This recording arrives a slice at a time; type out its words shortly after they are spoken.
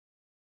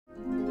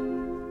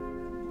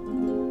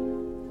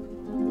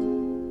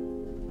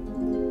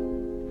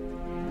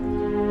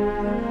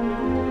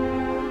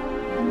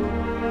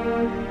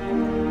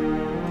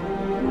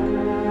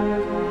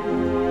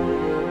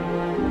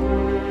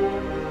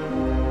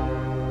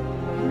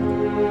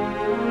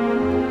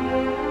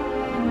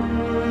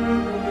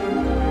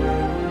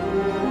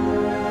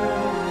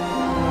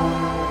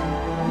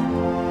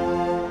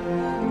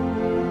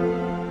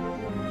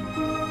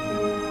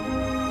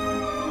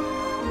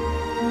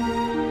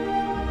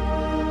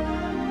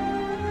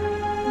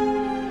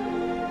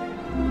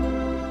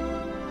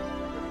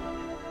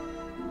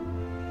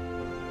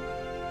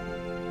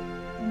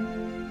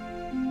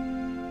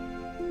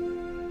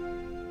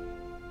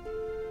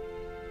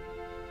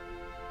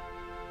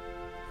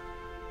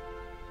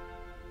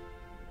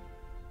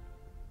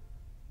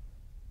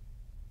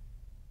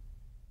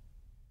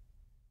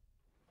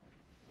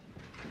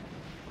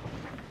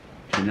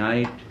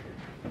Tonight,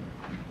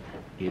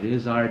 it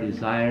is our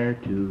desire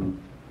to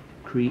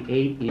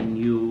create in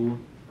you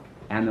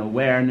an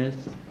awareness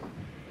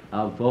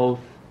of both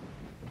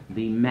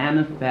the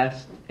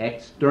manifest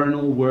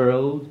external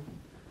world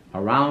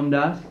around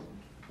us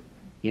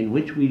in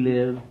which we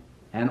live,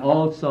 and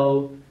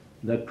also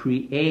the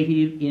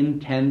creative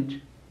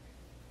intent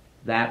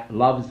that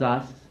loves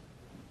us,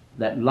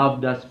 that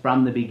loved us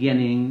from the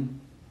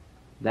beginning,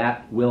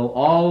 that will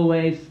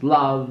always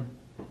love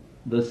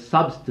the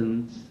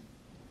substance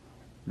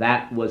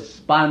that was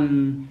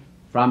spun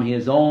from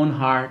his own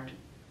heart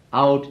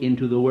out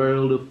into the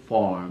world of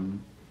form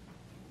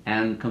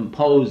and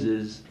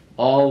composes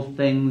all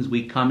things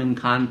we come in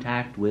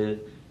contact with,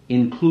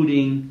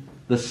 including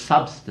the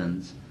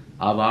substance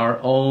of our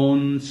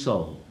own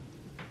soul.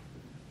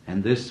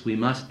 And this we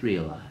must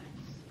realize.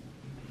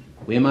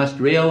 We must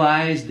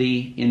realize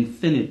the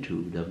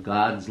infinitude of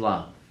God's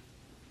love,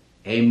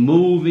 a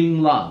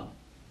moving love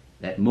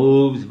that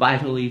moves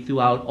vitally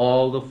throughout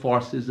all the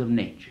forces of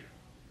nature.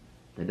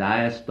 The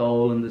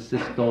diastole and the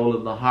systole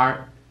of the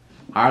heart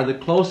are the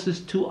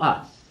closest to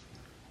us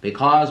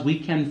because we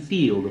can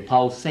feel the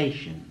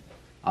pulsation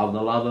of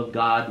the love of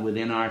God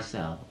within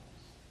ourselves.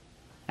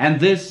 And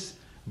this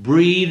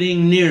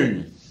breathing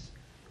nearness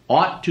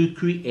ought to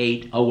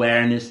create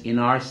awareness in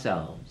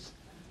ourselves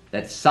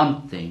that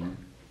something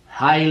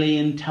highly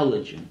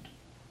intelligent,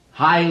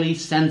 highly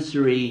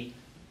sensory,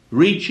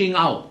 reaching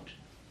out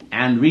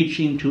and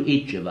reaching to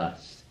each of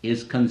us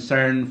is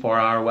concerned for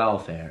our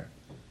welfare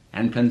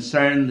and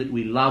concerned that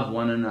we love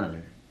one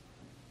another.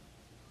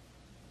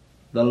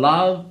 The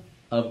love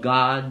of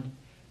God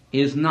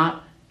is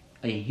not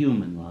a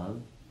human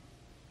love.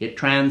 It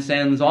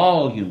transcends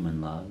all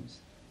human loves,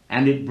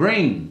 and it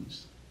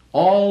brings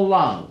all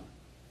love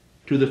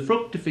to the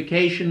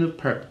fructification of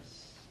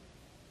purpose,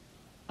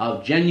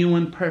 of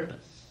genuine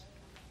purpose,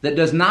 that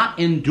does not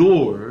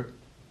endure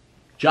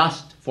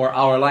just for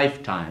our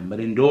lifetime, but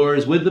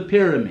endures with the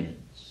pyramids,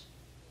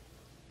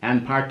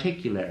 and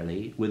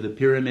particularly with the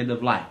pyramid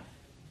of life.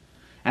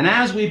 And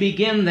as we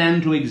begin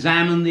then to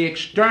examine the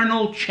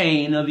external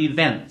chain of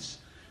events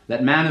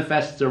that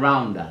manifests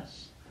around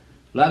us,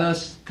 let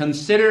us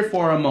consider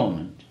for a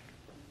moment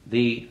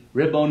the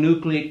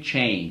ribonucleic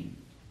chain,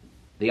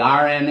 the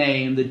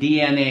RNA and the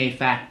DNA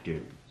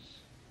factors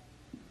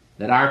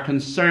that are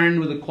concerned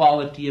with the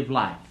quality of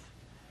life,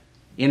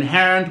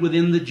 inherent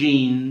within the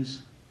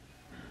genes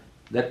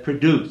that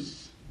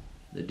produce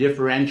the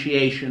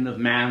differentiation of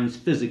man's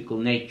physical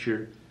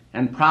nature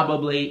and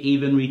probably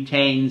even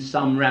retains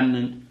some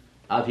remnant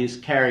of his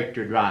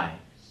character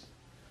drives.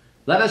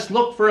 Let us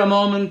look for a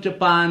moment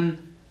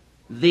upon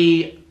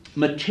the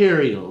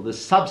material, the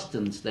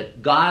substance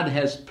that God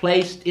has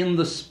placed in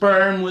the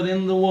sperm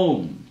within the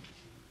womb.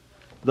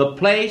 The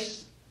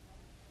place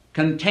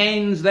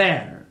contains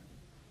there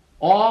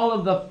all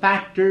of the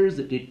factors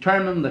that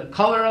determine the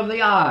color of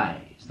the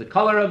eyes, the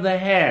color of the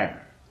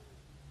hair,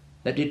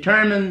 that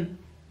determine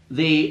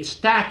the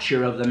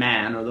stature of the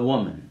man or the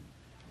woman,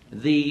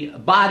 the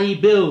body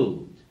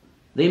build,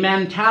 the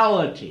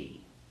mentality,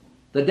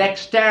 the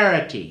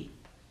dexterity,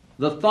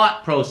 the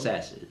thought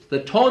processes.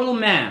 The total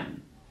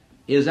man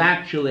is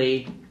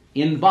actually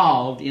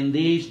involved in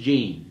these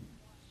genes.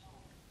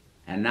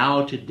 And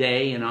now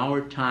today, in our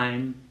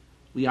time,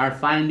 we are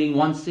finding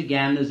once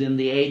again, as in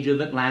the age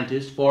of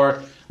Atlantis,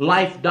 for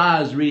life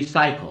does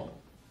recycle.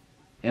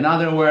 In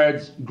other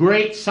words,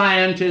 great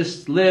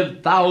scientists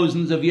lived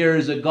thousands of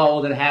years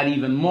ago that had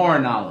even more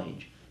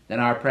knowledge than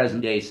our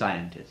present-day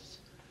scientists.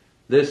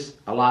 This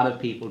a lot of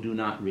people do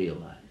not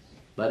realize,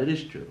 but it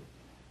is true.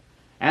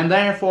 And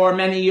therefore,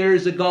 many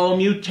years ago,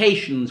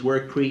 mutations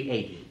were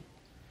created.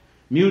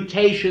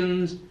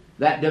 Mutations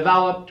that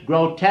developed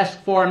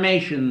grotesque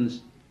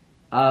formations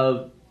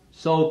of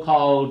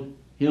so-called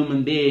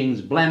human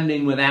beings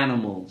blending with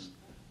animals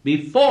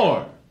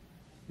before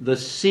the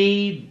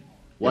seed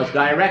was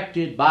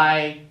directed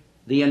by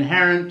the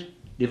inherent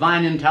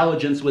divine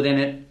intelligence within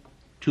it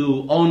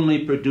to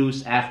only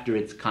produce after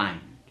its kind.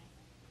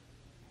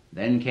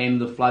 Then came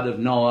the flood of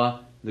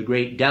Noah, the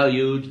great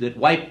deluge that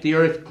wiped the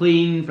earth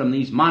clean from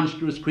these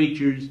monstrous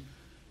creatures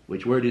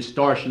which were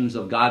distortions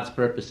of God's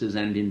purposes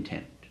and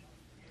intent.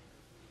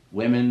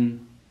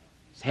 Women's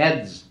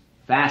heads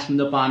fastened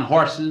upon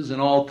horses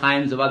and all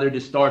kinds of other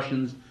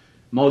distortions,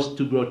 most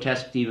too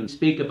grotesque to even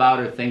speak about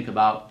or think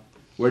about,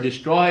 were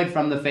destroyed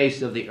from the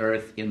face of the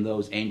earth in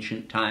those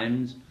ancient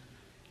times.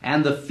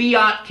 And the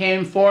fiat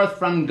came forth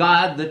from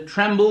God that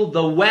trembled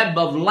the web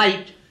of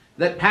light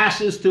that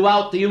passes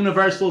throughout the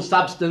universal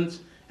substance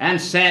and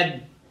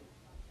said,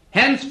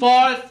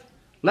 henceforth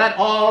let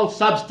all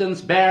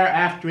substance bear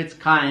after its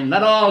kind,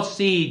 let all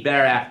seed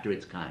bear after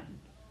its kind.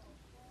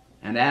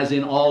 And as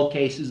in all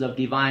cases of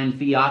divine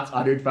fiats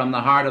uttered from the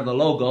heart of the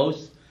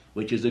Logos,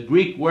 which is a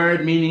Greek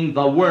word meaning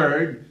the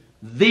Word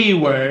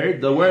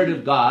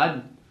of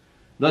God,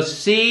 the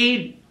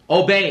seed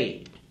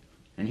obeyed,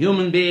 and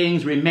human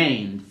beings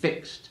remained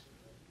fixed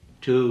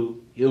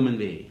to human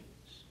beings,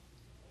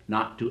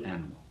 not to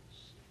animals.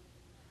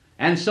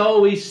 And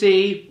so we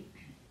see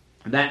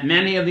that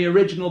many of the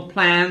original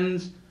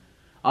plans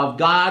of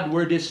God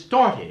were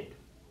distorted,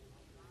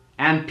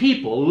 and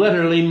people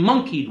literally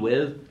monkeyed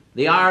with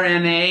the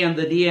RNA and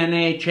the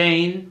DNA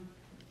chain,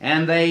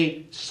 and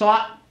they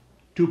sought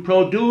to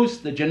produce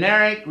the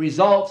generic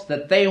results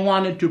that they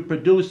wanted to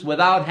produce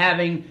without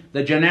having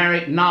the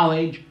generic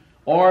knowledge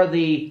or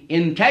the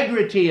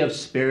integrity of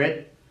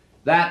spirit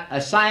that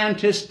a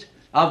scientist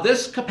of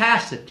this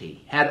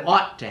capacity had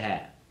ought to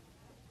have.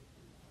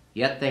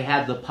 Yet they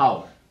had the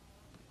power.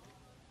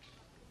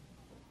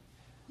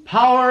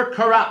 Power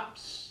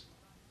corrupts,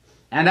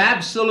 and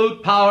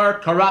absolute power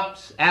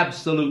corrupts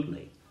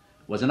absolutely,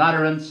 was an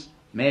utterance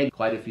made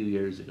quite a few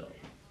years ago.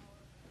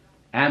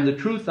 And the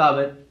truth of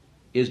it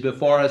is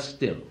before us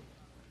still.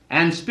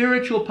 And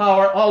spiritual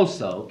power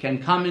also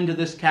can come into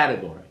this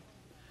category.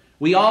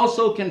 We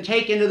also can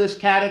take into this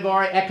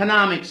category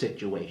economic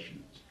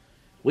situations.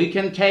 We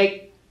can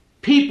take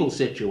people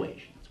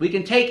situations. We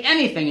can take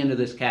anything into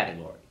this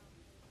category.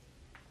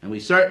 And we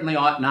certainly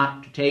ought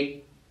not to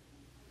take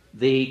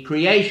the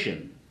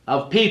creation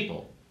of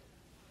people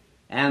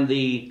and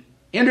the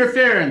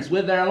interference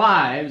with their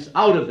lives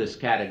out of this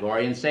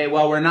category and say,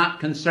 well, we're not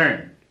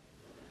concerned.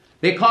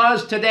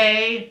 Because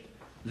today,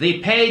 the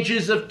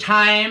pages of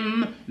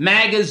Time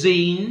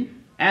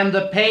magazine and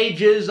the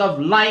pages of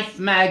Life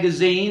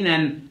magazine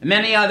and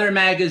many other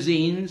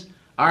magazines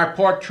are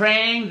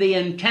portraying the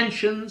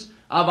intentions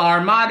of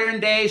our modern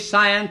day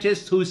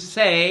scientists who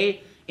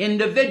say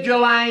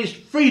individualized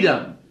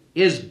freedom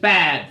is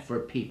bad for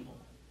people.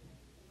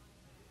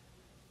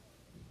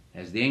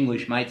 As the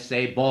English might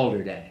say,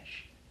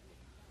 balderdash.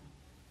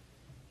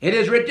 It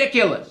is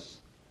ridiculous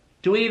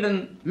to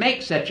even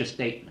make such a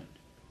statement,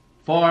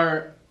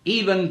 for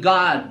even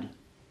God,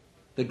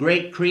 the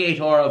great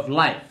creator of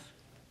life,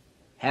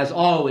 has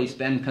always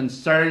been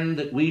concerned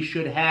that we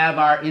should have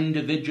our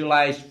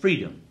individualized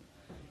freedom,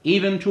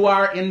 even to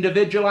our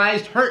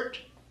individualized hurt.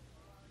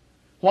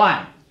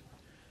 Why?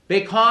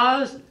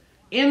 Because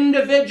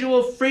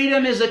individual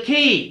freedom is a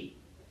key.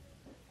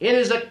 It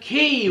is a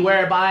key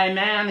whereby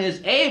man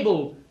is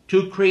able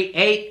to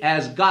create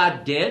as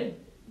God did,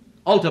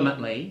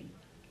 ultimately,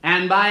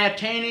 and by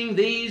attaining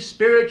these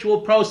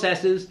spiritual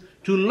processes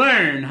to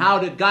learn how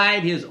to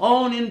guide his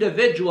own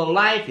individual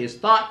life, his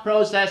thought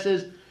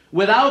processes,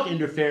 without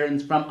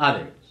interference from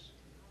others.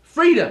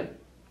 Freedom,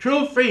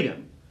 true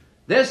freedom.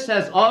 This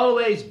has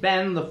always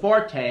been the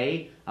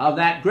forte of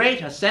that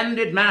great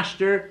ascended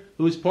master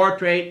whose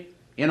portrait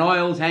in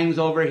oils hangs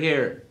over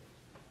here,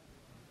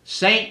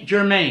 Saint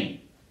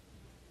Germain.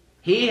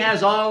 He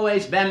has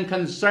always been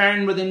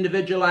concerned with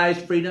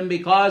individualized freedom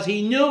because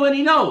he knew and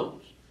he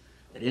knows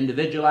that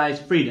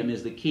individualized freedom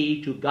is the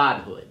key to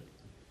godhood.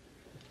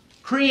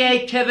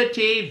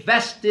 Creativity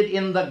vested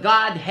in the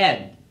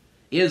Godhead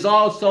is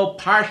also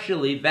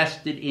partially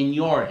vested in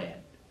your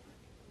head.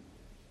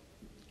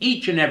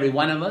 Each and every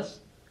one of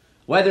us,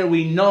 whether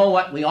we know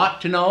what we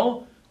ought to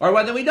know or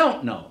whether we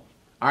don't know,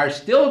 are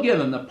still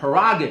given the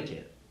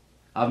prerogative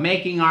of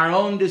making our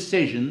own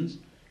decisions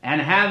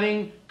and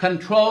having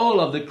control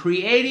of the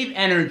creative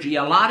energy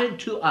allotted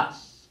to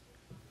us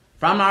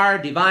from our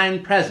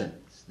divine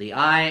presence, the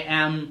I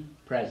Am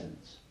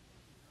presence,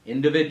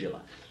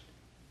 individualized.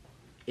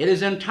 It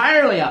is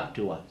entirely up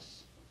to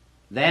us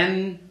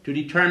then to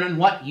determine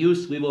what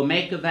use we will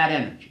make of that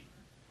energy.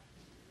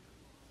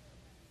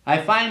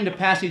 I find a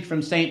passage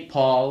from St.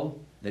 Paul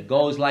that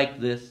goes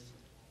like this.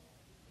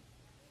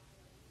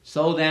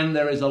 So then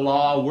there is a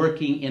law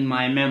working in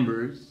my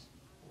members,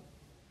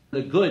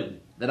 the good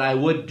that I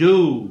would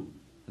do,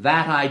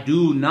 that I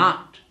do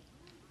not,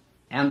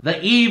 and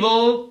the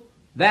evil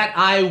that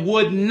I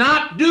would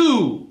not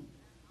do,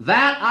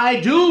 that I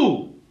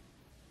do.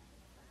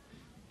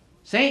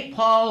 St.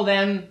 Paul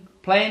then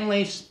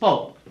plainly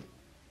spoke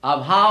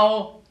of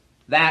how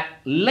that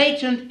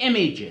latent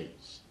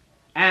images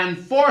and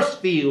force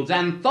fields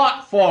and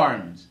thought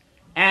forms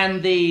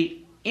and the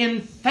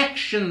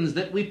infections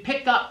that we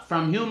pick up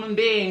from human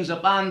beings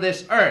upon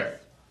this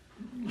earth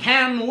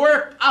can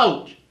work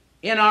out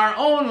in our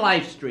own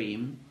life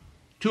stream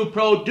to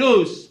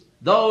produce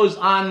those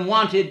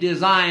unwanted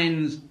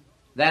designs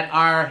that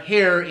are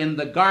here in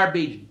the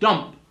garbage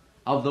dump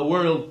of the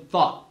world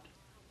thought,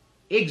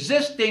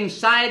 existing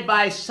side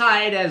by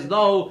side as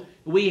though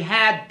we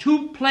had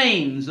two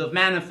planes of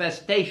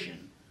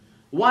manifestation.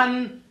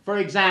 One, for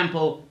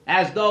example,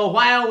 as though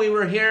while we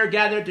were here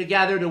gathered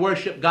together to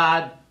worship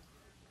God,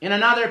 in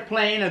another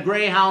plane a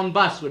Greyhound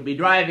bus would be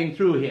driving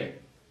through here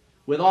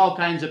with all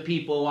kinds of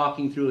people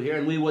walking through here,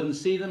 and we wouldn't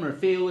see them or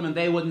feel them, and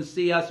they wouldn't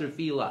see us or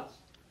feel us.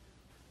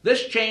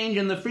 This change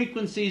in the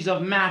frequencies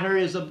of matter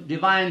is of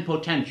divine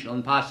potential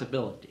and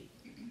possibility.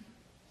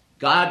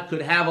 God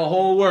could have a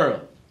whole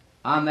world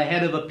on the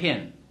head of a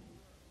pin,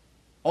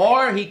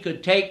 or he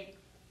could take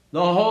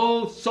the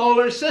whole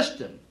solar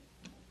system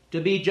to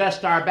be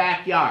just our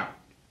backyard.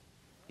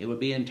 It would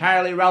be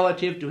entirely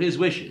relative to his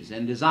wishes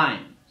and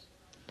designs.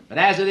 But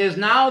as it is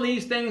now,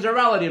 these things are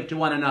relative to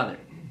one another.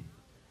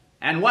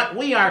 And what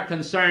we are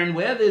concerned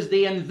with is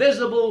the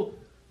invisible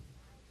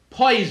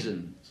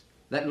poisons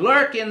that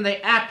lurk in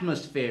the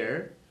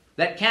atmosphere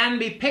that can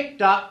be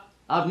picked up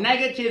of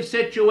negative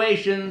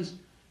situations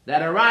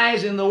that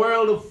arise in the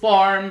world of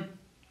form,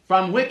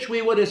 from which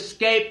we would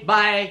escape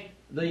by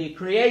the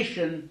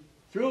creation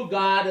through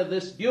God of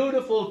this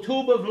beautiful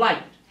tube of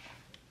light,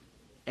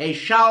 a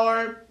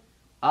shower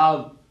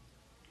of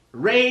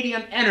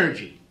radiant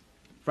energy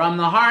from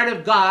the heart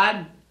of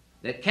God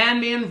that can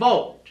be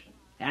invoked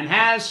and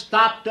has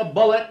stopped a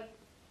bullet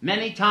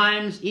many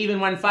times, even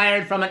when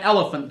fired from an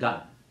elephant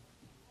gun.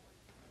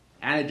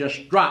 And it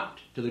just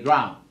dropped to the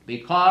ground,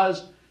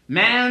 because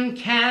man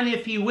can,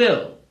 if he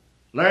will,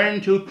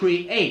 learn to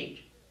create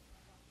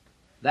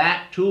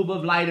that tube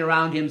of light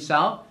around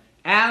himself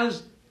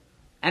as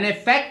an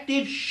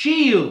effective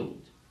shield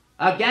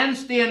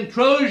against the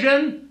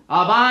intrusion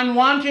of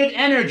unwanted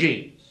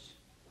energies.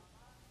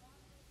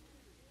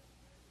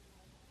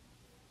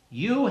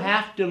 You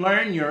have to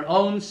learn your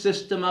own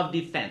system of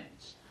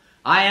defense.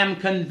 I am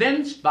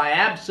convinced by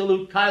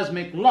absolute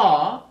cosmic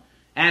law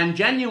and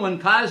genuine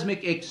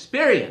cosmic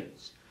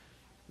experience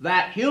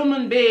that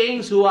human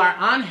beings who are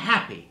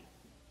unhappy,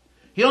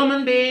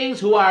 human beings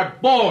who are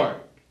bored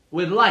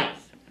with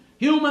life,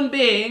 human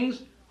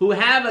beings who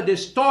have a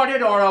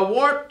distorted or a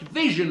warped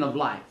vision of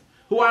life,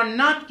 who are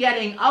not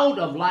getting out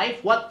of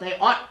life what they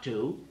ought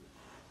to,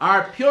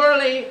 are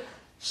purely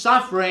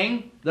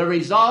suffering the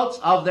results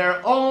of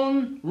their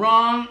own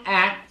wrong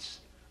acts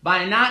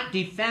by not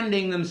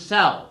defending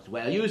themselves.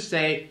 Well, you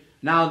say,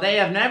 now they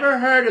have never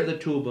heard of the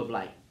tube of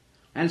light,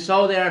 and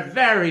so they are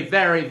very,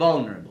 very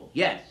vulnerable.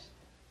 Yes,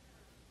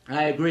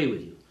 I agree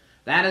with you.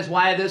 That is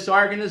why this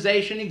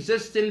organization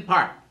exists in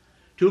part,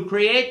 to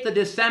create the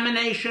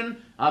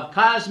dissemination of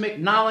cosmic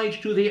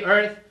knowledge to the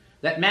earth,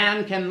 that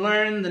man can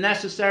learn the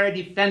necessary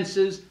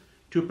defenses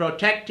to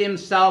protect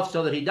himself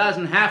so that he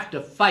doesn't have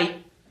to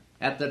fight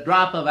at the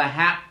drop of a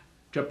hat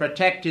to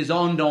protect his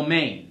own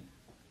domain,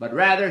 but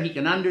rather he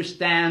can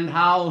understand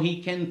how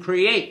he can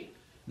create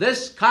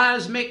this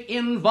cosmic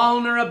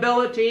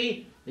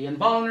invulnerability, the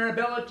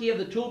invulnerability of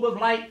the tube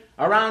of light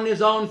around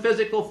his own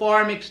physical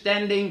form,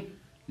 extending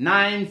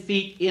 9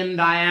 feet in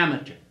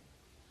diameter.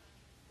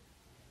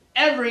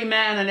 Every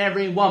man and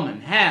every woman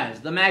has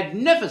the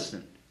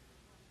magnificent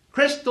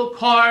crystal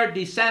cord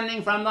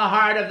descending from the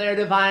heart of their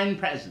divine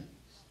presence,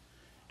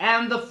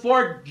 and the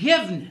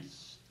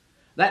forgiveness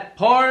that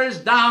pours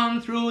down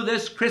through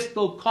this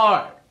crystal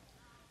cord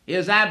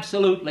is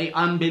absolutely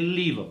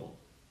unbelievable,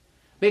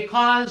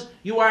 because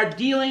you are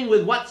dealing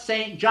with what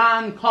St.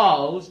 John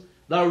calls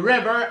the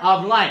river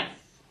of life.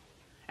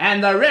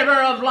 And the river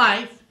of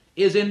life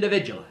is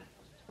individualized.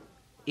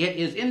 It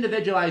is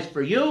individualized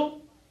for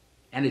you,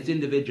 and it's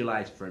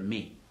individualized for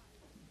me.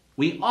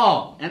 We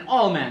all, and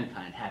all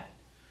mankind, have it.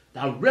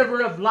 The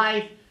river of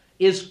life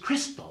is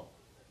crystal.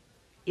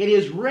 It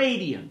is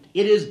radiant.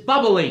 It is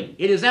bubbling.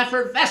 It is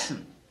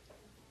effervescent.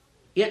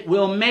 It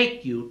will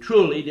make you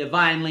truly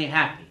divinely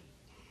happy.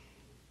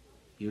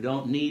 You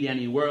don't need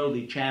any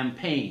worldly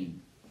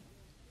champagne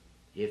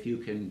if you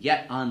can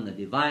get on the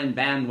divine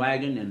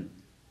bandwagon and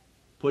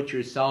put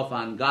yourself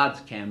on God's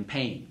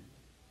campaign.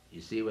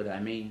 You see what I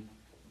mean?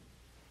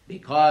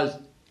 Because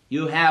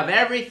you have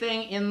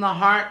everything in the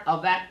heart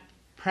of that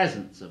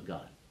presence of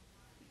God.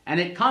 And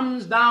it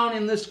comes down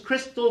in this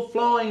crystal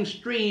flowing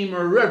stream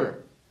or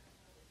river,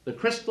 the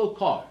crystal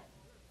cord.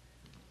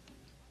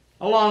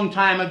 A long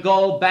time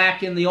ago,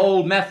 back in the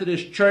old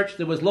Methodist church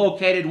that was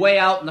located way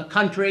out in the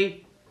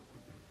country,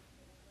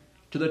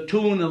 to the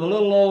tune of a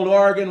little old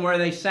organ where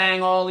they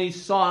sang all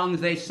these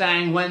songs, they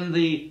sang, "When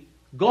the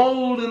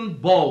golden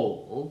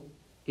bowl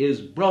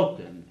is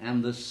broken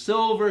and the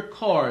silver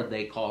cord,"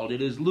 they called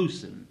it, "is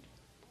loosened,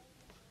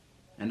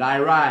 and I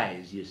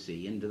rise," you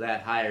see, into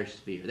that higher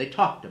sphere. They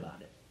talked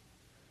about it.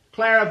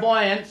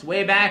 Clairvoyants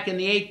way back in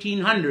the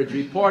 1800s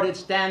reported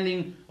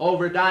standing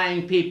over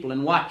dying people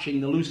and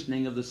watching the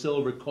loosening of the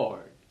silver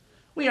cord.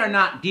 We are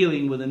not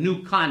dealing with a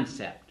new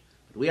concept,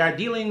 but we are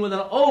dealing with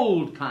an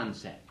old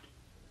concept,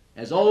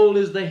 as old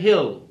as the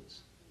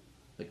hills,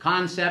 the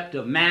concept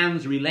of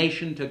man's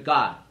relation to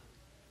God.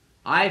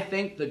 I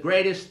think the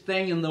greatest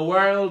thing in the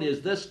world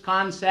is this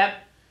concept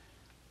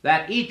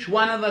that each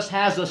one of us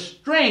has a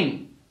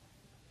string,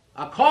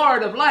 a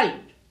cord of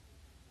light,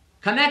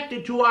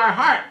 connected to our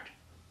heart.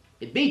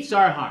 It beats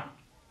our heart,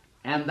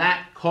 and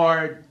that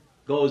cord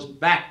goes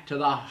back to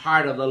the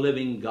heart of the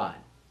living God.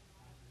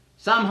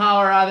 Somehow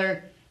or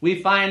other,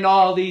 we find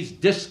all these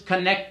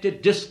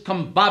disconnected,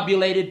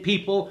 discombobulated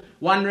people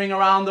wandering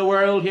around the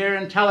world here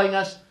and telling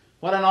us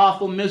what an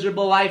awful,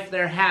 miserable life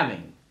they're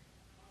having.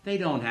 They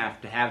don't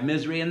have to have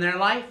misery in their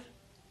life.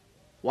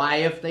 Why,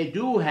 if they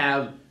do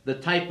have the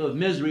type of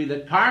misery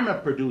that karma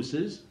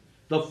produces,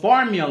 the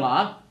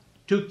formula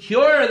to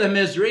cure the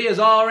misery is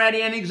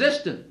already in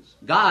existence.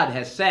 God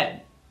has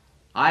said,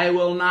 I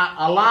will not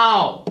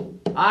allow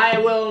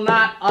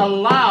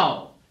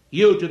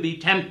you to be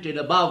tempted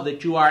above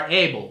that you are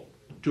able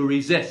to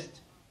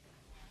resist.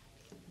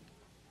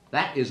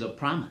 That is a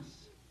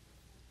promise.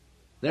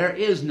 There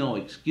is no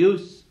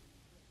excuse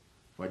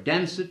for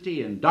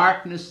density and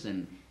darkness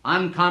and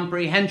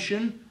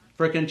uncomprehension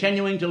for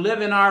continuing to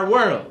live in our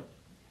world.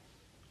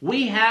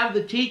 We have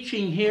the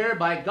teaching here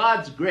by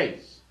God's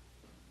grace,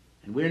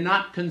 and we're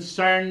not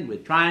concerned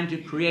with trying to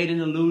create an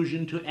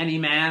illusion to any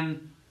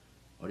man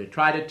or to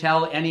try to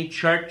tell any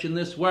church in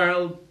this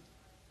world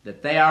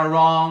that they are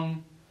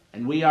wrong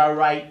and we are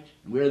right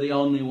and we're the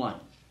only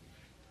ones.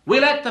 We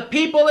let the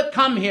people that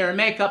come here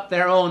make up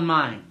their own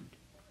mind.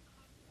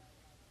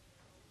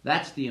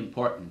 That's the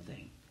important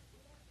thing.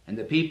 And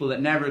the people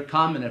that never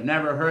come and have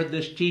never heard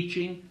this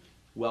teaching,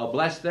 well,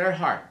 bless their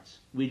hearts.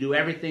 We do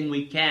everything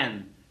we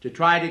can to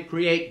try to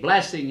create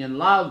blessing and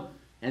love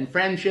and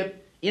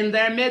friendship in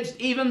their midst,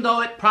 even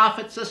though it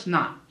profits us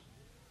not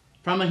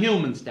from a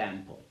human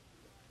standpoint.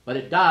 But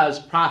it does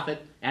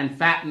profit and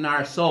fatten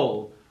our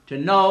soul to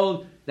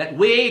know that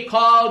we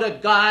call to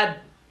God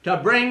to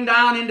bring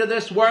down into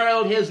this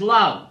world His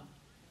love.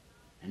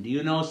 And do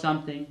you know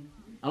something?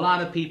 A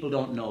lot of people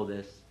don't know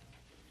this.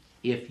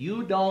 If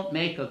you don't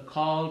make a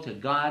call to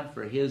God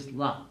for His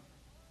love,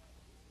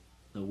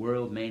 the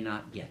world may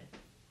not get it.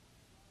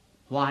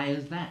 Why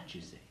is that,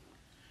 you say?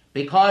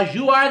 Because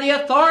you are the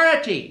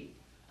authority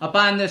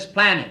upon this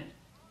planet.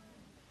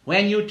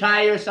 When you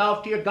tie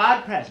yourself to your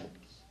God presence,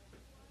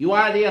 you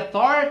are the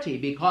authority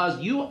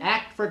because you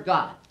act for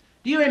God.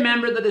 Do you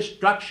remember the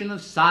destruction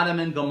of Sodom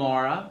and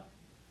Gomorrah?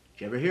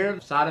 Did you ever hear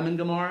of Sodom and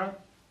Gomorrah?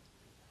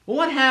 Well,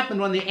 what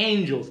happened when the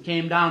angels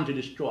came down to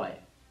destroy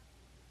it?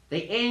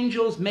 The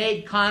angels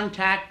made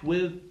contact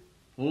with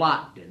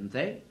Lot, didn't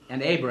they?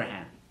 And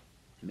Abraham.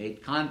 They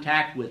made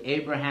contact with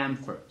Abraham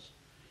first.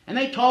 And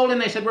they told him,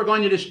 they said, we're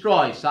going to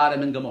destroy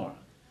Sodom and Gomorrah.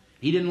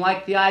 He didn't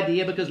like the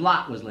idea because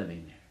Lot was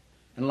living there.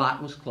 And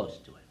Lot was close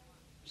to it.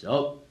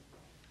 So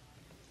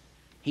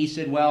he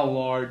said, well,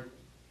 Lord,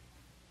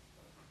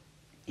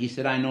 he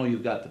said, I know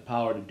you've got the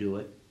power to do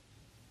it.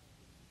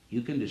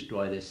 You can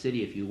destroy this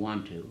city if you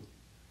want to.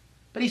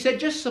 But he said,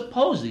 just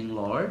supposing,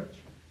 Lord,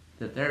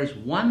 that there's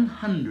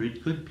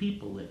 100 good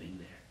people living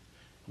there.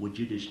 Would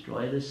you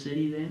destroy the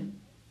city then?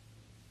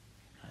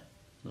 God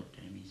looked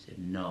at him. He said,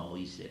 no.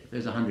 He said, if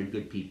there's 100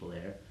 good people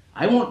there,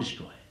 I won't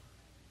destroy it.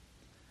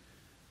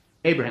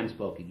 Abraham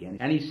spoke again.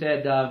 And he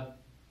said,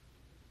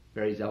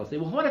 very zealously,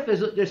 well, what if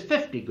there's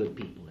 50 good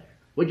people there?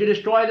 Would you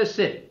destroy the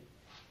city?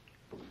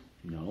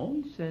 No,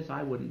 he says,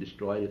 I wouldn't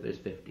destroy it if there's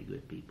 50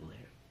 good people there.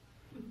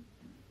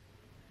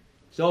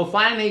 So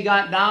finally he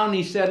got down and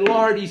he said,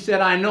 Lord, he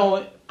said, I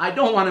know I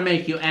don't want to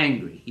make you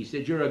angry. He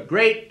said, you're a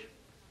great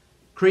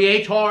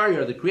creator.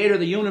 You're the creator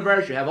of the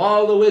universe. You have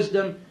all the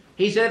wisdom.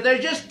 He said, if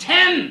there's just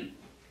 10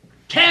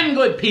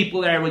 good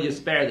people there, will you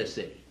spare the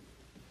city?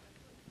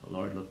 The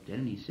Lord looked at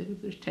him and he said,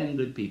 if there's 10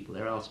 good people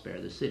there, I'll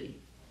spare the city.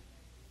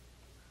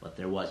 But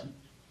there wasn't.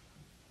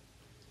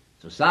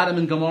 So Sodom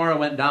and Gomorrah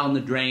went down the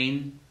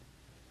drain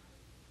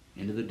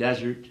into the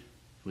desert. It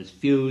was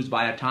fused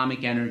by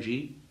atomic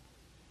energy,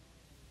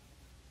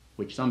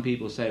 which some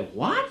people say,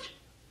 what?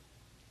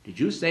 Did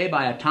you say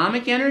by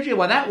atomic energy?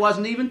 Well, that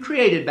wasn't even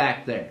created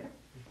back there.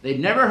 They'd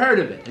never heard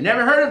of it. They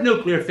never heard of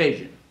nuclear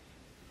fission.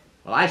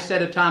 Well, I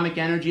said atomic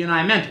energy and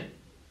I meant it,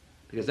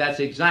 because that's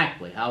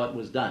exactly how it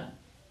was done.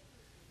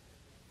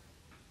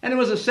 And it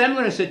was a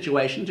similar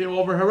situation to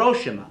over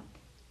Hiroshima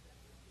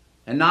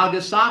and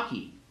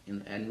Nagasaki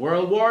in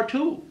World War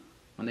II.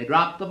 When they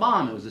dropped the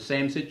bomb, it was the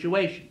same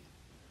situation.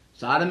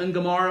 Sodom and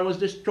Gomorrah was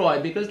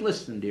destroyed because,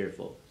 listen, dear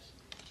folks,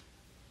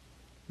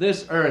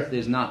 this earth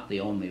is not the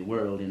only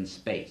world in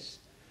space.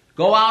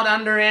 Go out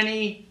under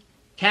any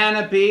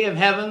canopy of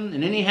heaven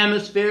in any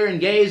hemisphere and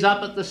gaze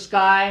up at the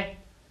sky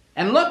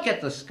and look at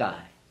the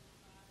sky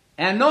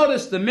and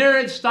notice the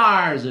myriad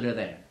stars that are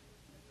there.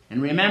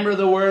 And remember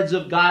the words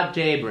of God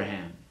to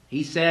Abraham.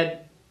 He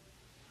said,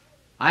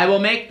 I will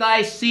make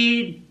thy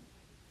seed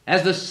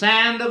as the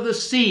sand of the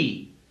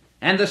sea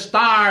and the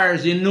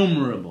stars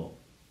innumerable.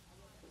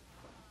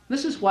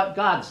 This is what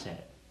God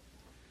said.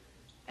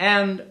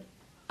 And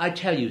I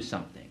tell you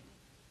something.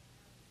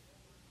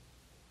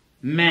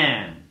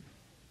 Man,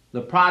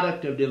 the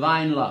product of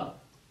divine love,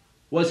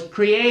 was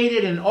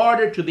created in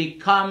order to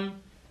become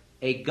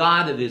a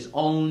God of his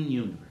own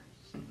universe.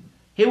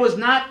 He was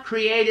not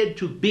created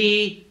to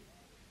be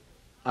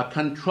a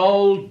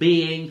controlled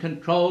being,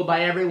 controlled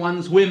by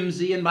everyone's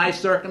whimsy and by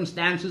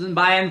circumstances and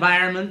by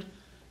environment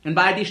and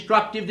by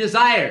destructive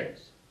desires.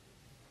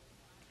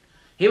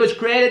 He was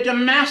created to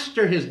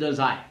master his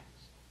desires.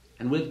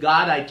 And with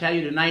God, I tell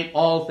you tonight,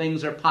 all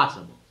things are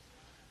possible.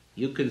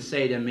 You can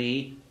say to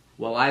me,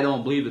 well, I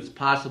don't believe it's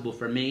possible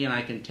for me, and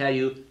I can tell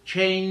you,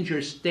 change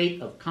your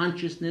state of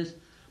consciousness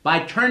by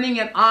turning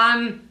it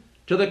on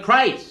to the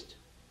Christ.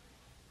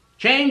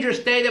 Change your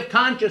state of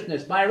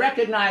consciousness by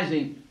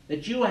recognizing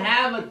that you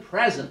have a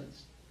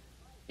presence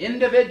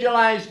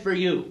individualized for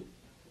you,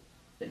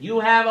 that you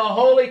have a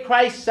holy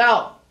Christ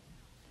self,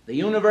 the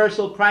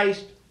universal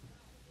Christ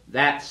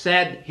that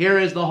said, here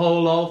is the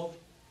whole loaf.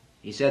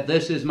 He said,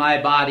 this is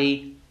my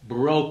body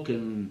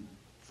broken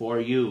for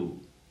you.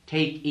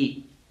 Take,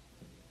 eat.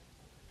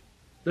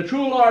 The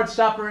true Lord's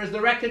Supper is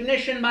the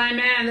recognition by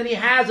man that he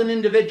has an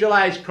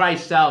individualized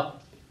Christ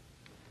self,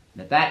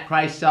 that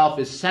Christ self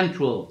is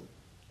central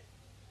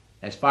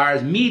as far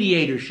as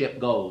mediatorship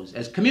goes,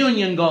 as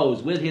communion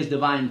goes with his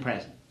divine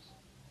presence.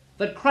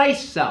 That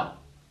Christ's self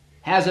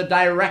has a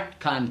direct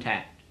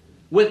contact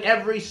with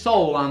every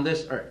soul on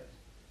this earth.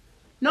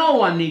 No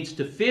one needs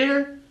to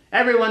fear.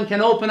 Everyone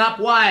can open up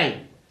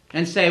wide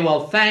and say,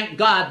 well, thank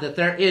God that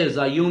there is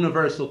a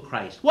universal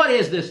Christ. What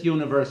is this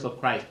universal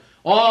Christ?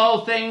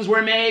 All things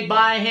were made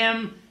by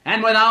him,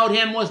 and without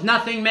him was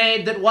nothing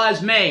made that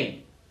was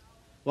made.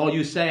 Well,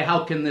 you say,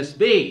 how can this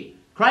be?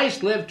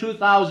 Christ lived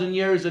 2,000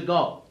 years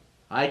ago.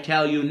 I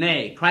tell you,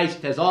 nay,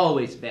 Christ has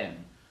always been.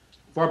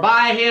 For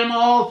by him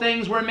all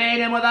things were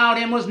made, and without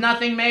him was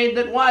nothing made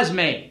that was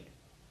made.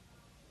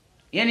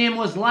 In him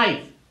was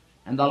life,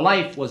 and the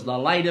life was the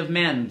light of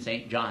men,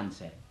 St. John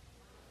said.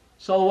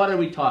 So what are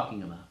we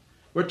talking about?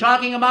 We're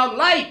talking about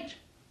light.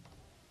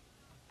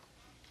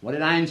 What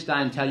did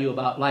Einstein tell you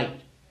about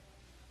light?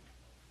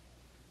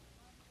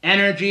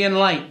 Energy and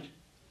light.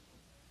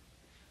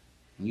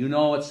 You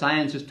know what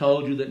science has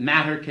told you, that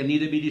matter can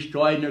neither be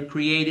destroyed nor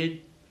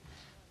created.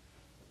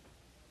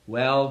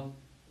 Well,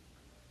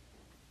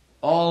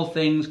 all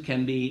things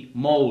can be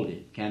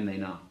molded, can they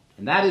not?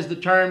 And that is the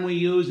term we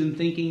use in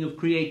thinking of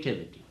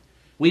creativity.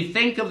 We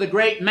think of the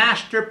great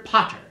master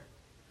potter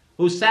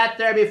who sat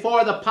there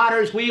before the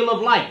potter's wheel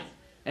of life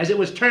as it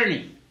was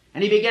turning,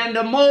 and he began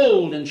to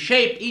mold and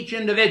shape each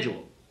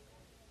individual.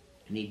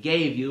 And he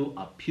gave you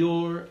a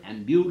pure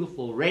and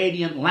beautiful,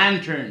 radiant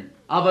lantern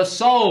of a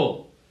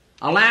soul,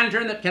 a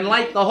lantern that can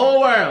light the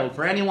whole world,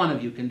 for any one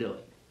of you can do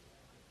it.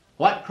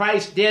 What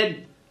Christ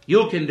did,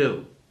 you can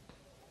do.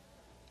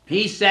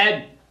 He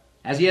said,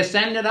 as he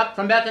ascended up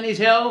from Bethany's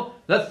hill,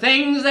 the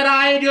things that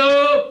I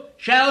do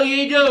shall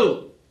ye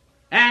do,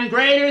 and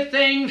greater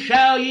things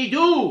shall ye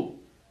do,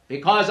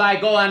 because I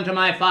go unto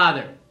my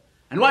Father.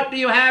 And what do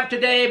you have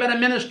today but a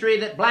ministry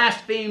that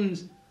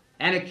blasphemes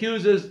and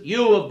accuses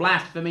you of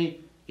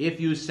blasphemy if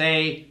you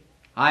say,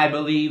 I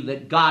believe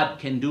that God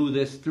can do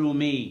this through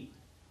me,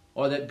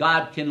 or that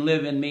God can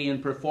live in me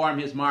and perform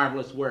his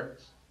marvelous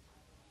works?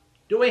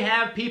 Do we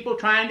have people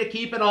trying to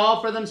keep it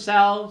all for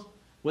themselves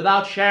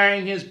without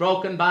sharing his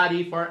broken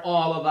body for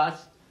all of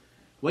us?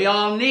 We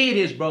all need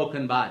his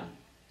broken body.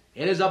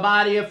 It is a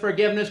body of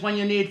forgiveness when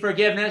you need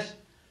forgiveness.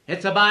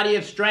 It's a body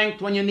of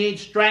strength when you need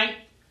strength.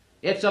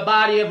 It's a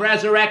body of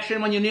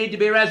resurrection when you need to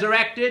be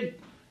resurrected.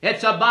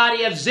 It's a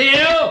body of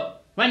zeal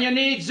when you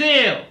need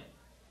zeal.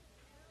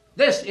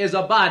 This is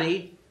a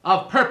body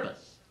of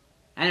purpose,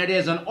 and it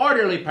is an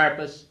orderly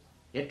purpose.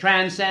 It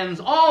transcends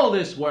all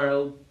this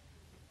world.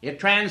 It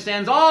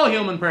transcends all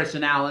human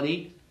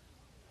personality.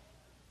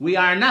 We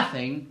are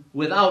nothing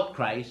without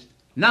Christ,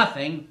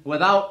 nothing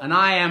without an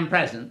I am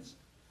presence,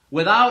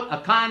 without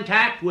a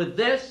contact with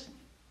this.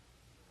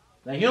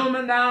 The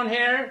human down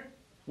here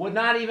would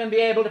not even be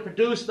able to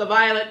produce the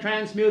violet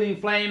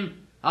transmuting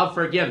flame of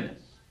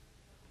forgiveness.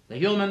 The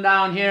human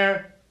down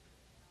here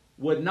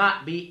would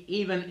not be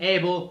even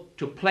able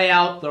to play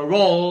out the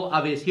role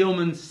of his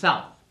human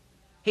self.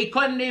 He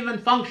couldn't even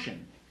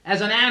function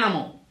as an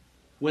animal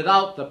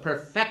without the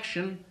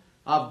perfection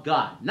of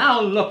God.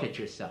 Now look at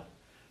yourself.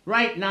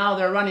 Right now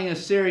they're running a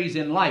series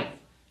in Life.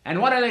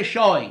 And what are they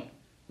showing?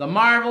 The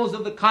marvels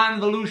of the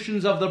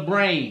convolutions of the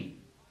brain.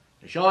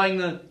 They're showing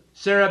the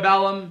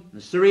cerebellum,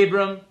 the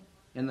cerebrum,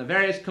 and the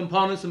various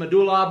components of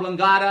medulla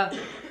oblongata.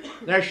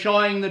 They're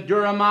showing the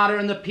dura mater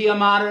and the pia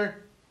mater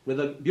with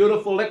a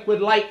beautiful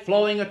liquid light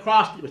flowing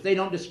across it, which they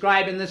don't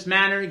describe in this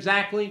manner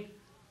exactly.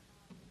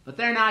 But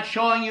they're not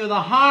showing you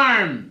the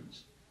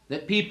harms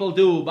that people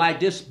do by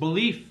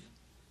disbelief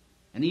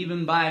and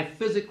even by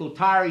physical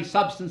tarry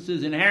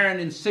substances inherent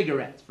in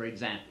cigarettes, for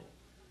example.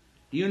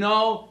 Do you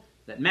know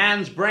that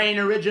man's brain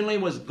originally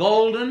was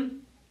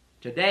golden?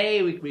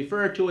 Today we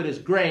refer to it as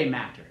gray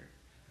matter.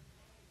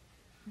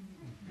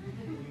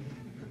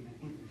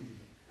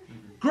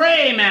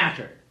 Gray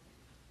matter.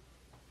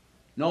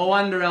 No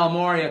wonder El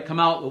Moria come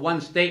out with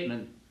one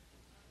statement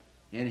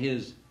in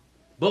his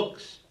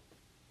books,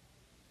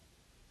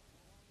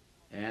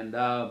 and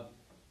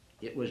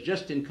it was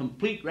just in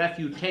complete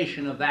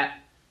refutation of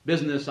that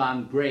business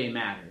on gray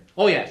matter.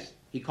 Oh yes,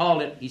 he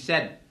called it, he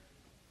said,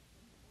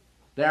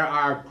 there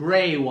are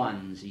gray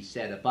ones, he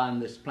said, upon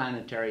this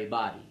planetary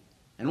body.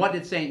 And what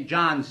did St.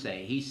 John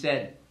say? He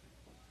said,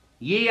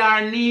 ye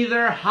are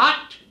neither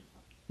hot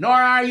nor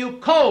are you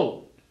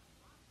cold.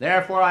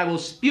 Therefore I will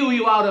spew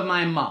you out of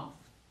my mouth.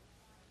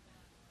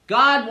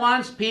 God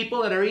wants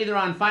people that are either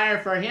on fire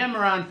for him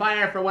or on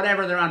fire for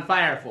whatever they're on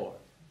fire for.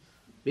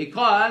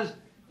 Because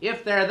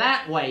if they're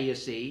that way, you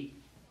see,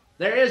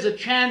 there is a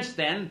chance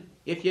then,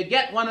 if you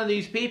get one of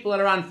these people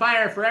that are on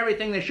fire for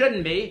everything they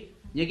shouldn't be,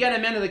 you get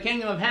them into the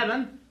kingdom of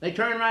heaven, they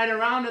turn right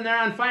around and they're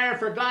on fire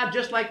for God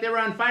just like they were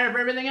on fire for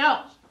everything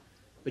else.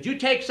 But you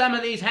take some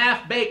of these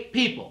half-baked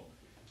people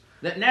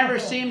that never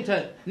seem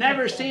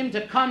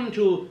to come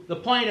to the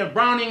point of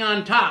browning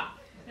on top.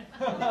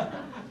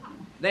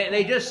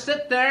 They just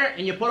sit there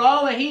and you put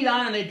all the heat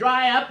on and they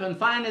dry up and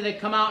finally they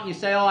come out and you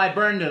say, oh, I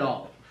burned it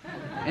all.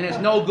 And it's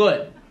no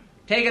good.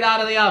 Take it out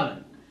of the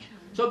oven.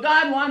 So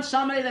God wants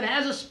somebody that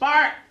has a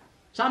spark,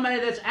 somebody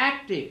that's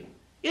active.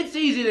 It's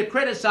easy to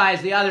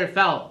criticize the other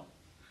fellow.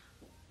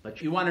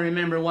 But you want to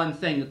remember one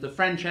thing, that the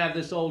French have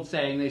this old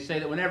saying. They say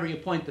that whenever you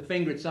point the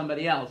finger at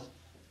somebody else,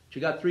 you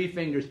got 3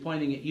 fingers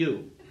pointing at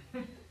you.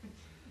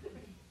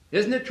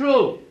 Isn't it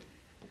true?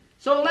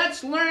 So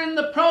let's learn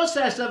the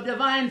process of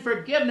divine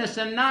forgiveness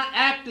and not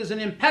act as an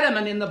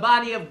impediment in the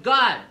body of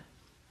God.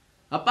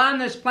 Upon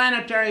this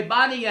planetary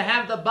body, you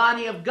have the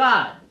body of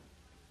God.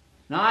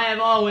 Now, I have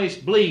always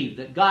believed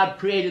that God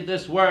created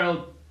this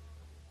world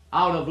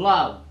out of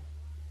love.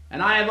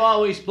 And I have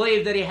always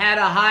believed that He had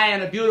a high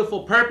and a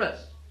beautiful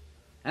purpose.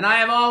 And I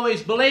have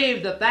always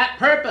believed that that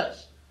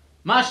purpose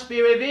must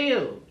be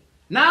revealed.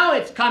 Now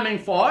it's coming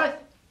forth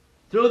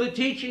through the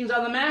teachings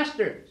of the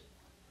Masters.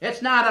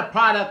 It's not a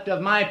product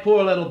of my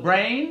poor little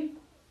brain.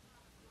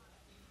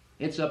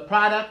 It's a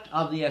product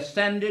of the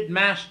ascended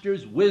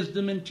Master's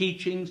wisdom and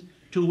teachings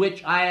to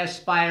which I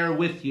aspire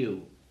with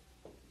you.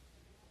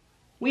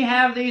 We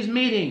have these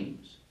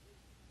meetings,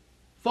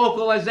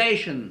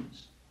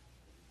 focalizations,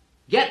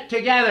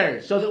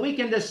 get-togethers, so that we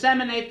can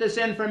disseminate this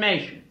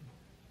information.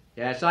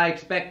 Yes, I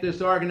expect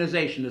this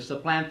organization to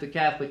supplant the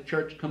Catholic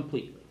Church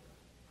completely.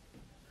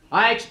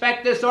 I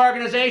expect this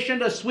organization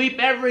to sweep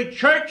every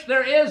church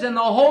there is in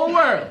the whole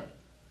world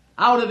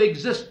out of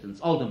existence,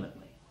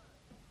 ultimately.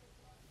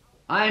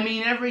 I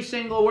mean every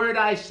single word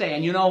I say,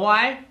 and you know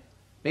why?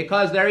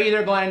 Because they're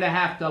either going to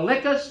have to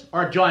lick us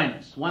or join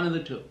us, one of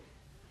the two.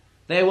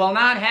 They will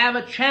not have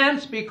a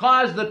chance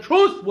because the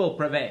truth will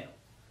prevail.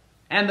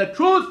 And the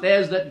truth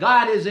is that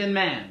God is in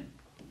man.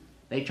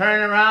 They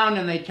turn around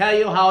and they tell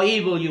you how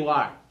evil you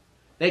are.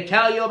 They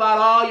tell you about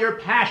all your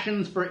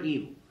passions for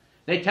evil.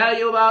 They tell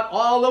you about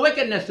all the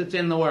wickedness that's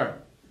in the world.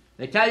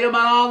 They tell you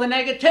about all the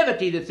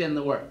negativity that's in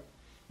the world.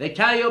 They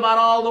tell you about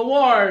all the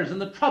wars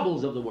and the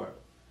troubles of the world.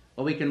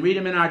 Well, we can read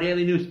them in our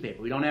daily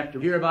newspaper. We don't have to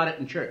hear about it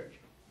in church.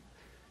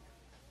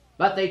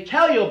 But they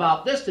tell you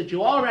about this that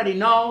you already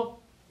know,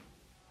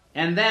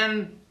 and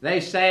then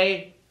they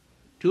say,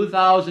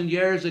 2,000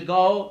 years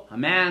ago, a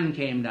man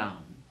came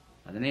down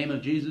by the name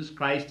of Jesus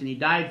Christ, and He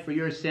died for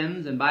your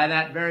sins, and by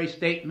that very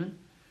statement,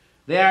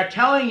 they are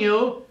telling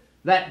you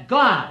that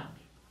God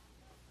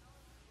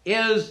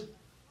is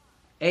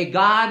a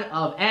God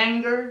of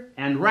anger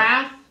and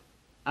wrath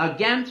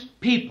against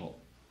people.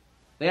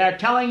 They are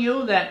telling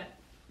you that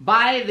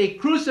by the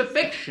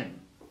crucifixion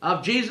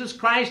of Jesus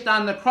Christ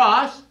on the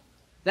cross,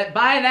 that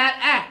by that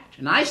act,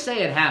 and I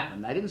say it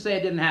happened, I didn't say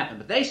it didn't happen,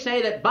 but they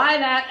say that by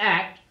that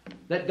act,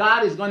 that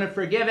God is going to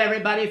forgive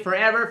everybody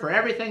forever for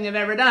everything they've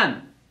ever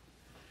done.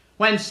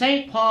 When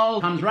St.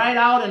 Paul comes right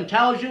out and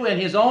tells you in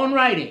his own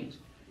writings,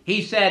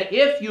 he said,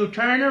 if you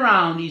turn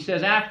around, he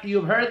says, after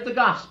you've heard the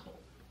gospel,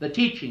 the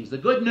teachings, the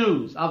good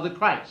news of the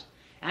Christ,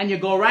 and you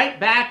go right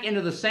back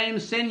into the same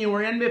sin you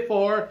were in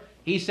before,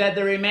 he said,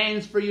 there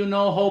remains for you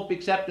no hope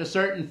except a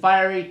certain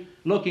fiery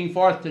looking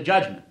forth to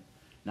judgment.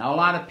 Now, a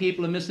lot of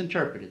people have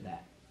misinterpreted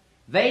that.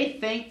 They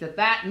think that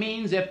that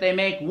means if they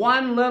make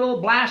one little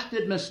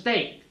blasted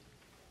mistake,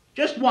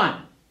 just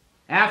one,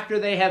 after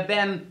they have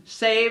been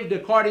saved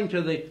according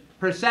to the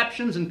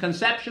perceptions and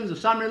conceptions of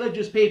some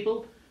religious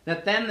people,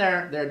 that then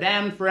they're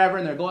damned forever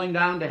and they're going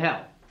down to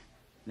hell.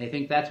 They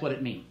think that's what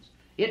it means.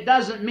 It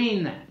doesn't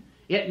mean that.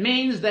 It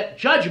means that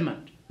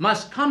judgment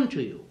must come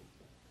to you.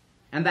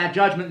 And that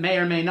judgment may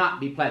or may not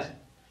be pleasant.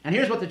 And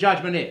here's what the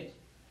judgment is.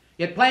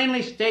 It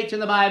plainly states in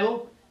the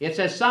Bible, it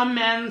says some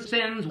men's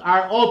sins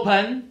are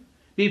open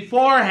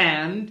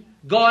beforehand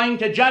going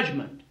to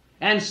judgment.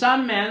 And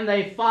some men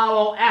they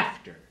follow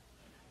after.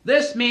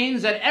 This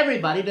means that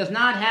everybody does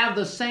not have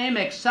the same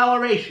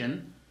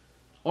acceleration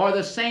or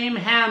the same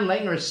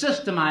handling or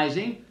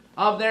systemizing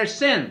of their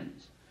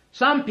sins.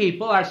 Some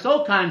people are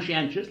so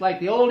conscientious, like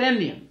the old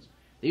Indians.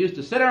 They used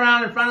to sit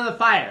around in front of the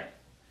fire.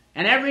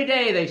 And every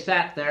day they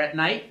sat there at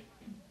night,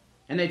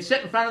 and they'd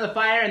sit in front of the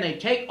fire, and they'd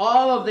take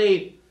all of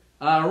the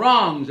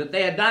wrongs that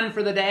they had done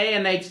for the day,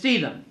 and they'd see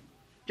them,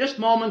 just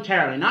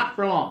momentarily, not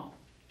for long.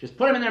 Just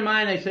put them in their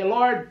mind. They'd say,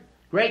 Lord,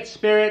 Great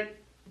Spirit,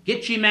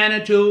 Gitche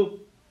Manitou.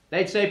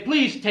 They'd say,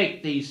 please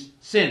take these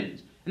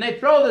sins. And they'd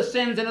throw the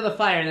sins into the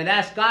fire, and they'd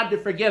ask God to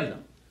forgive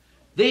them.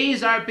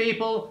 These are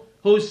people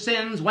whose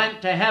sins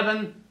went to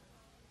heaven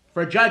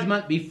for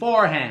judgment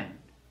beforehand.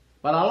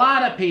 But a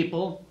lot of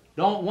people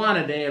don't want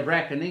a day of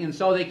reckoning, and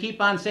so they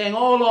keep on saying,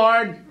 oh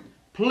Lord,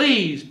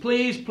 please,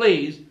 please,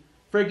 please,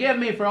 forgive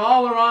me for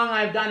all the wrong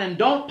I've done, and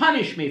don't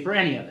punish me for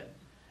any of it.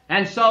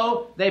 And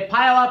so they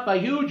pile up a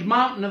huge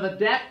mountain of a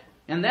debt,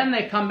 and then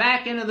they come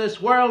back into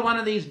this world one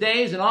of these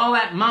days, and all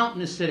that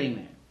mountain is sitting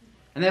there.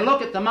 And they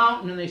look at the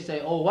mountain and they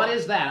say, oh, what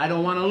is that? I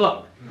don't want to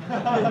look.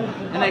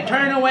 And they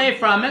turn away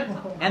from it,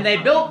 and they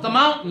built the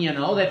mountain, you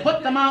know. They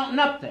put the mountain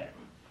up there.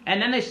 And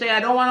then they say,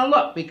 I don't want to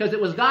look, because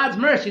it was God's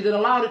mercy that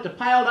allowed it to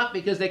pile up,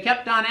 because they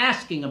kept on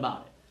asking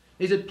about it.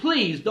 They said,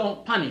 please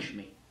don't punish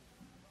me.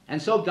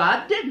 And so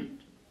God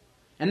didn't.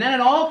 And then it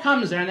all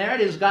comes there, and there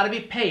it is, got to be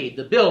paid.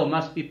 The bill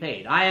must be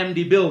paid. I am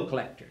the bill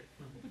collector,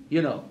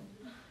 you know.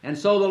 And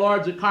so the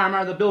lords of karma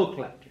are the bill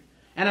collector.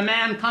 And a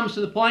man comes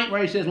to the point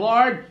where he says,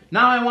 Lord,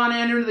 now I want to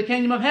enter into the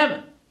kingdom of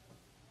heaven.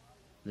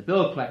 The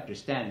bill collector's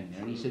standing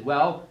there, and he said,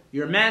 well,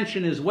 your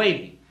mansion is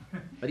waiting,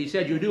 but he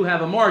said you do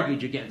have a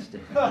mortgage against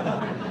it.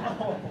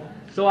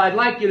 So I'd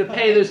like you to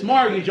pay this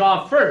mortgage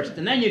off first,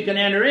 and then you can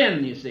enter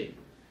in, you see.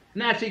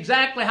 And that's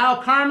exactly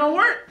how karma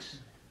works.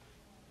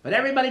 But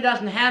everybody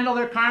doesn't handle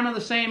their karma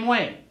the same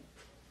way.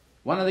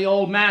 One of the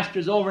old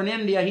masters over in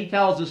India, he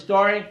tells a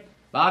story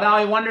about how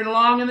he wandered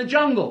along in the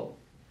jungle.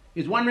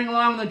 He was wandering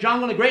along in the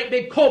jungle, and a great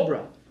big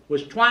cobra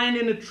was twined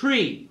in a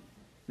tree.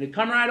 And it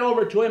come right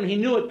over to him, and he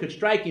knew it could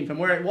strike him from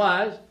where it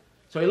was.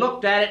 So he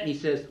looked at it, and he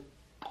says,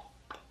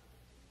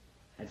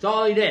 that's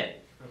all he did.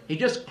 He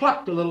just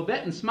clucked a little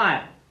bit and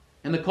smiled.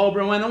 And the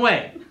cobra went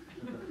away.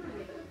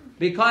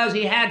 Because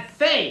he had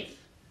faith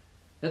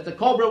that the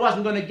cobra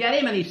wasn't going to get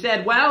him, and he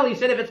said, well, he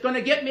said, if it's going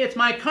to get me, it's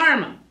my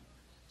karma.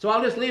 So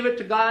I'll just leave it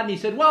to God. And he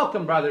said,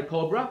 welcome, brother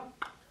cobra.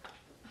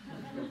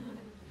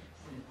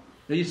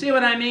 Do you see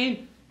what I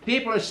mean?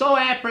 People are so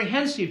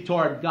apprehensive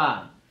toward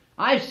God.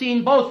 I've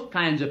seen both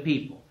kinds of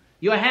people.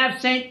 You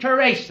have St.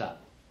 Teresa.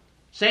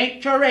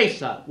 St.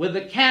 Teresa with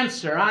the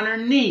cancer on her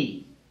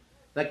knee.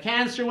 The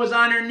cancer was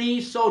on her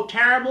knee so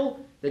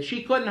terrible that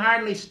she couldn't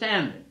hardly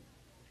stand it.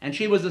 And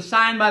she was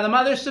assigned by the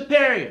Mother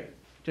Superior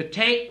to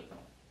take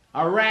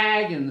a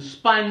rag and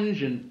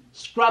sponge and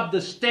scrub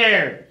the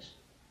stairs.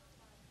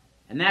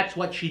 And that's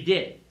what she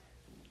did.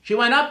 She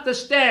went up the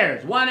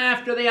stairs, one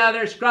after the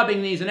other,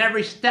 scrubbing these, and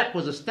every step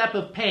was a step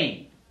of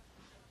pain.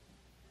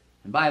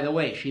 And by the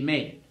way, she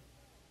made it.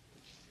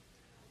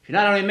 She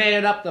not only made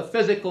it up the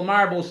physical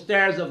marble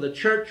stairs of the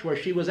church where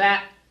she was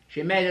at,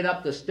 she made it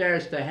up the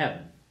stairs to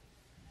heaven.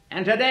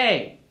 And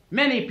today,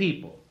 many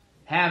people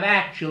have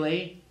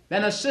actually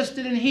been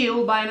assisted and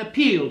healed by an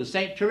appeal to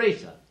St.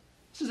 Teresa.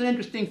 This is an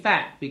interesting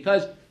fact,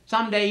 because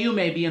someday you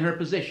may be in her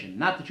position.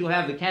 Not that you'll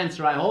have the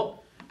cancer, I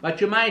hope, but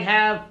you might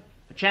have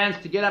a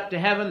chance to get up to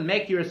heaven and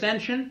make your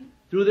ascension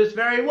through this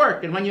very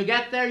work. And when you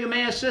get there, you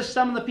may assist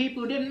some of the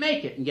people who didn't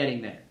make it in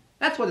getting there.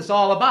 That's what it's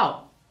all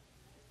about.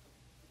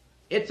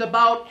 It's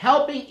about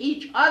helping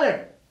each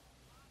other.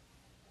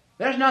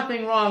 There's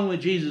nothing wrong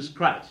with Jesus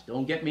Christ.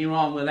 Don't get me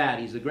wrong with that.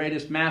 He's the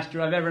greatest master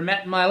I've ever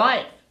met in my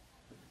life.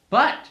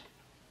 But,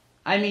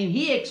 I mean,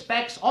 he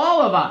expects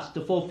all of us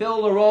to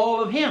fulfill the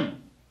role of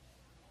him.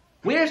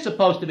 We're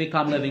supposed to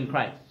become living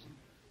Christ.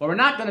 But we're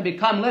not going to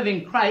become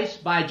living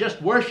Christ by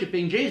just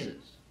worshiping Jesus.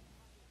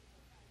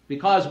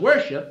 Because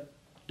worship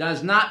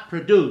does not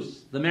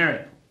produce the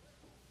miracle.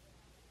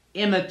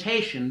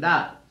 Imitation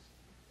does.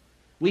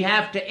 We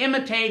have to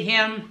imitate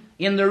him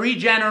in the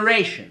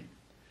regeneration.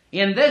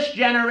 In this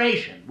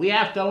generation, we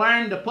have to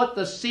learn to put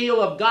the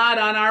seal of God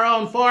on our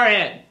own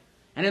forehead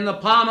and in the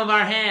palm of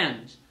our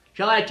hands.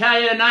 Shall I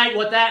tell you tonight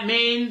what that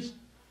means?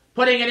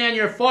 Putting it in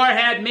your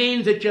forehead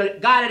means that you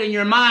got it in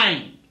your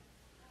mind.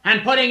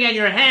 And putting it in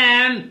your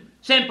hand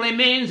simply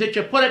means that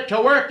you put it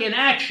to work in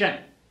action.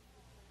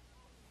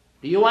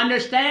 Do you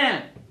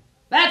understand?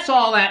 That's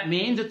all that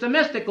means. It's a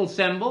mystical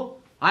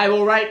symbol. I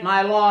will write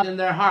my laws in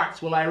their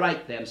hearts, will I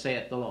write them,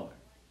 saith the Lord.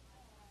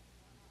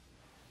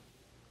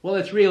 Well,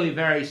 it's really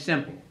very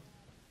simple.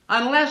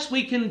 Unless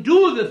we can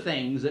do the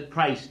things that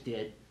Christ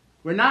did,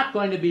 we're not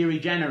going to be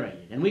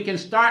regenerated. And we can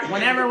start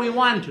whenever we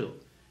want to.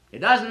 It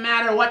doesn't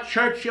matter what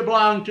church you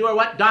belong to or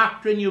what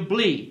doctrine you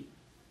believe.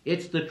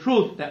 It's the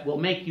truth that will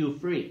make you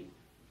free.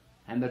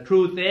 And the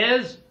truth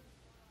is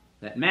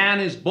that man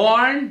is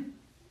born,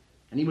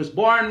 and he was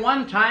born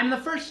one time, the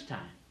first time,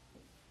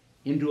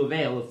 into a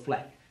veil of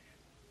flesh.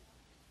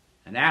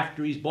 And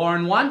after he's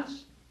born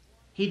once,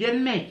 he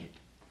didn't make it.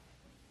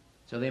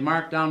 So they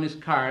marked down his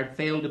card,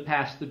 failed to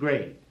pass the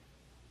grade.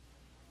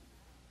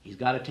 He's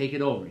got to take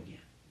it over again.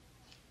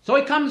 So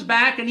he comes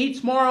back and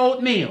eats more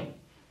oatmeal.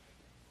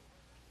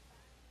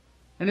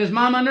 And his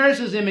mama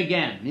nurses him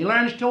again. And he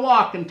learns to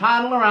walk and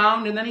toddle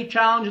around, and then he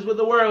challenges with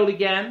the world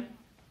again,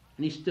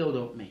 and he still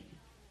don't make it.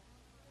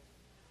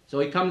 So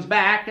he comes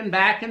back and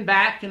back and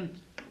back and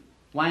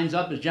winds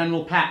up as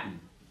General Patton.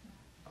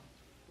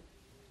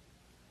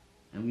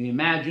 And we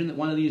imagine that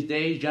one of these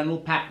days General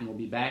Patton will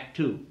be back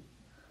too.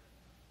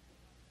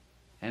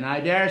 And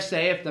I dare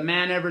say if the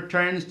man ever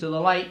turns to the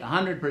light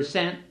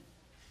 100%,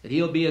 that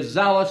he'll be as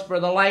zealous for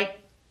the light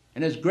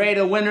and as great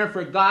a winner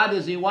for God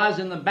as he was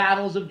in the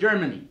battles of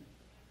Germany.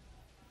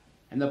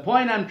 And the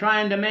point I'm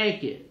trying to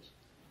make is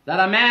that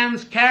a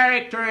man's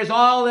character is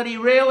all that he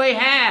really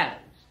has.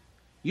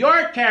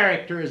 Your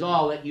character is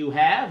all that you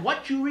have,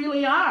 what you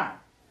really are.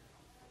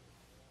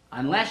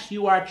 Unless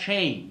you are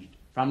changed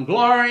from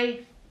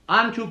glory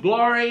unto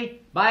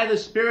glory by the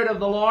Spirit of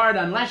the Lord,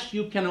 unless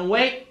you can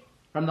awake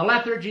from the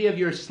lethargy of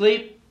your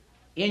sleep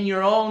in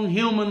your own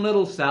human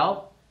little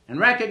self and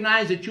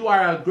recognize that you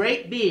are a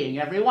great being,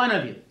 every one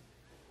of you.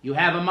 You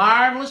have a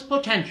marvelous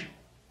potential.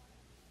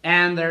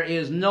 And there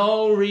is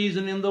no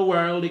reason in the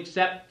world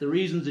except the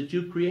reasons that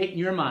you create in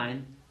your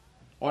mind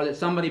or that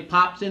somebody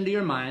pops into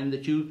your mind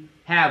that you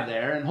have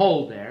there and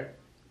hold there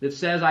that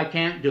says, I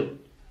can't do it.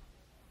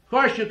 Of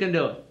course you can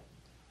do it.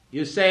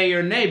 You say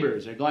your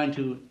neighbors are going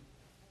to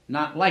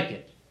not like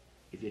it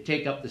if you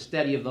take up the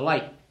study of the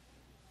light.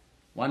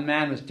 One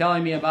man was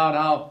telling me about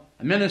how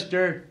a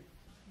minister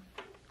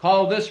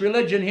call this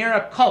religion here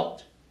a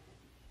cult.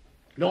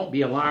 Don't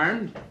be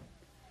alarmed.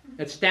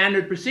 It's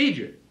standard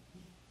procedure.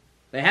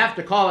 They have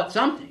to call it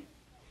something.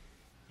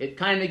 It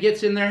kind of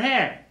gets in their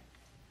hair.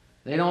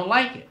 They don't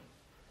like it.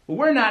 But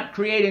we're not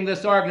creating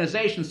this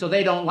organization so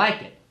they don't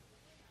like it.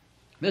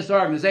 This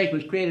organization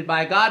was created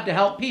by God to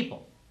help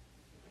people.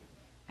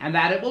 And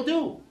that it will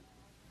do.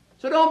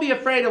 So don't be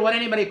afraid of what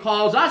anybody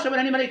calls us or what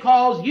anybody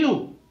calls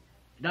you.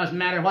 It doesn't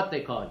matter what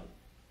they call you.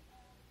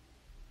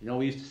 You know,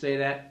 we used to say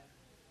that.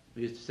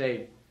 We used to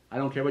say, I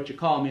don't care what you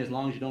call me as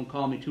long as you don't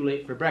call me too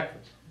late for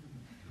breakfast.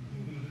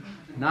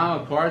 Now,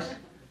 of course,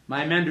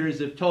 my mentors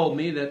have told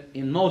me that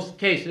in most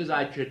cases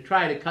I should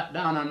try to cut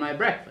down on my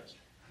breakfast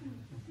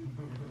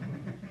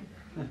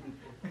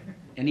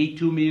and eat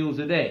 2 meals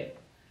a day.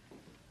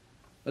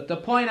 But the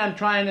point I'm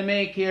trying to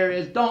make here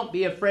is don't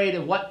be afraid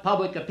of what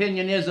public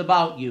opinion is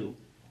about you.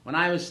 When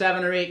I was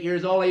 7 or 8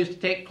 years old, I used to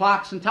take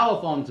clocks and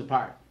telephones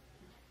apart.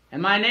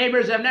 And my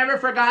neighbors have never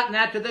forgotten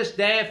that to this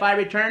day. If I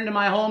return to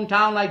my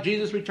hometown like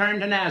Jesus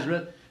returned to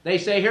Nazareth, they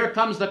say, here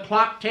comes the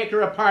clock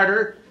taker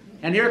aparter,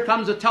 and here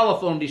comes a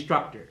telephone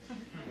destructor.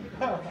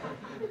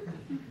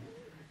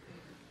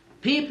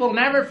 People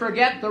never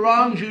forget the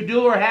wrongs you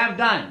do or have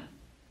done.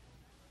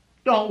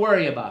 Don't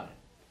worry about it.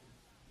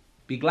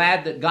 Be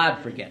glad that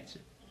God forgets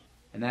it.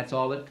 And that's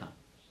all that comes.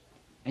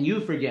 And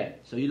you forget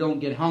it, so you don't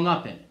get hung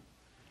up in it.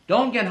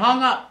 Don't get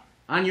hung up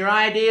on your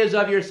ideas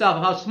of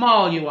yourself, how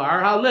small you are,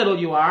 how little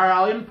you are,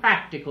 how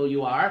impractical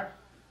you are,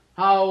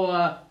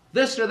 how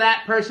this or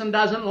that person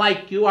doesn't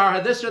like you, or how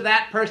this or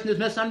that person has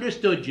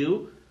misunderstood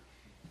you.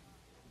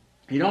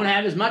 You don't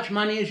have as much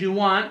money as you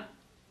want.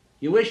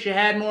 You wish you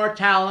had more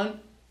talent.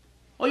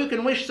 Oh, you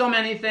can wish so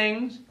many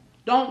things.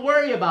 Don't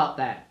worry about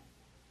that.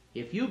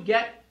 If you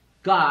get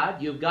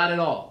God, you've got it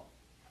all.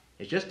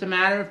 It's just a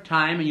matter of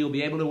time and you'll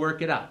be able to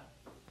work it out.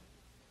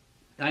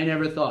 I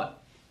never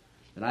thought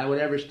that I would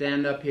ever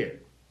stand up here.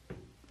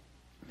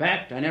 In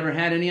fact, I never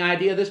had any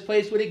idea this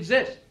place would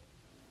exist.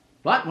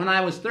 But when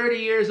I was 30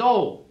 years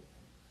old,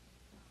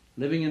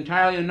 living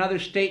entirely in another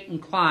state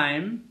and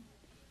clime,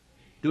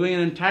 doing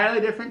an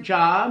entirely different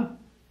job,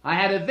 I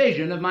had a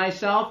vision of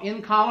myself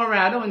in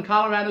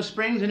Colorado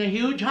Springs, in a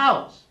huge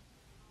house.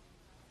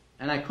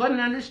 And I couldn't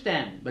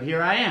understand it, but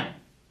here I am.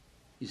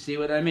 You see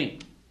what I mean?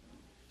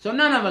 So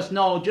none of us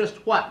know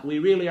just what we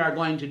really are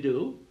going to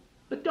do,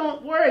 but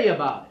don't worry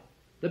about it.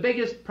 The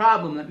biggest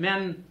problem that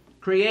men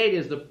create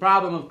is the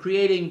problem of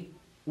creating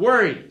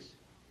worries.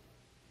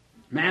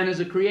 Man is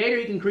a creator,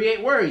 he can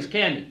create worries,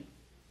 can't he?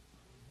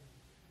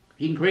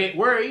 He can create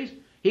worries,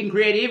 he can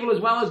create evil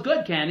as well as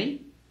good, can't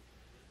he?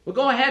 Well,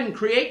 go ahead and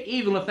create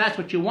evil if that's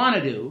what you want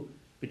to do,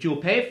 but you'll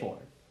pay for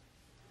it.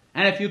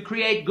 And if you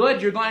create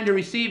good, you're going to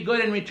receive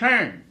good in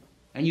return,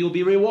 and you'll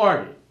be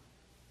rewarded.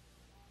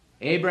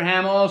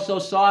 Abraham also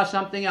saw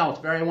something else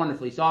very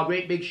wonderful. He saw a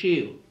great big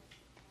shield.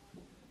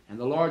 And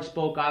the Lord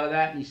spoke out of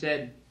that and he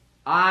said,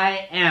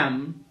 I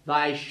am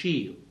thy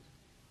shield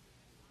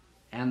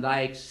and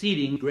thy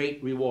exceeding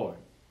great reward.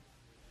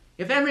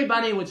 If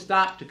everybody would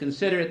stop to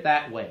consider it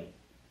that way,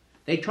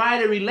 they try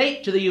to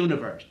relate to the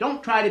universe.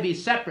 Don't try to be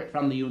separate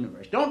from the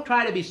universe. Don't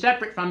try to be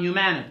separate from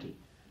humanity.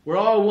 We're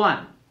all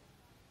one.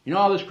 You know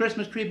how those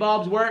Christmas tree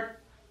bulbs work?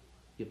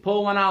 You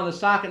pull one out of the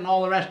socket and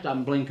all the rest of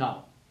them blink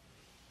out.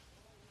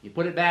 You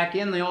put it back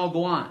in, they all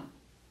go on.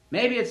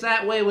 Maybe it's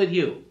that way with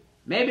you.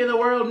 Maybe the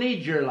world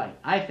needs your light.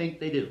 I think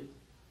they do.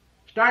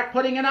 Start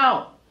putting it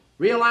out.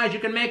 Realize you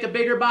can make a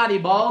bigger body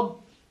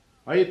bulb,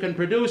 or you can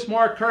produce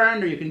more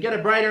current, or you can get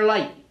a brighter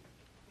light.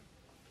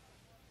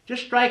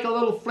 Just strike a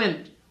little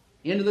flint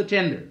into the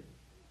tinder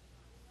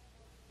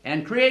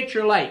and create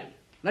your light.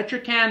 Let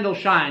your candle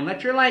shine.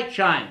 Let your light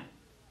shine.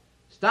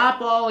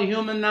 Stop all the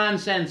human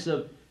nonsense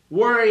of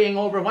worrying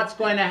over what's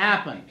going to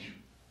happen.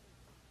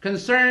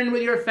 Concerned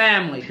with your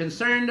family,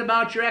 concerned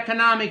about your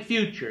economic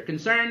future,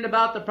 concerned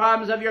about the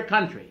problems of your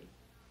country.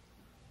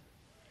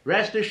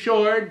 Rest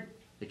assured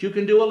that you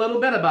can do a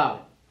little bit about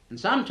it. And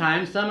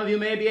sometimes some of you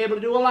may be able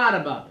to do a lot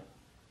about it.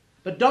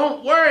 But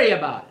don't worry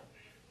about it,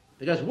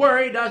 because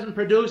worry doesn't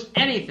produce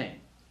anything.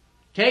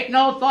 Take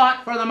no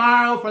thought for the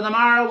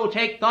morrow will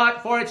take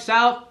thought for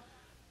itself,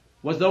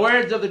 was the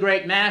words of the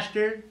great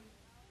master.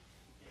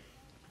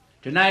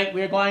 Tonight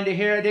we are going to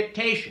hear a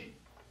dictation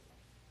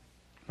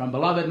from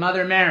beloved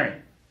Mother Mary,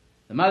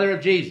 the mother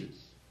of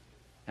Jesus.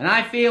 And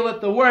I feel that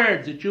the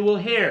words that you will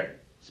hear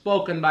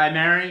spoken by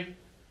Mary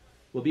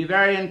will be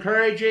very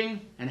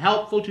encouraging and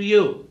helpful to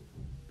you,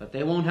 but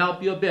they won't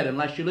help you a bit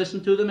unless you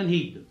listen to them and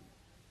heed them.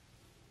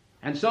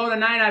 And so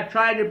tonight I've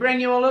tried to bring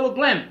you a little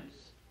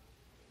glimpse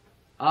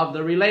of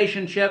the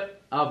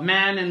relationship of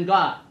man and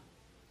God.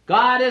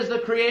 God is the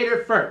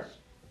creator first.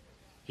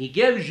 He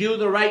gives you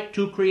the right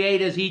to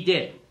create as he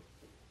did.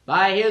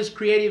 By his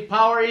creative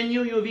power in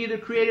you, you've either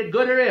created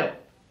good or ill.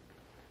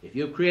 If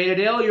you've created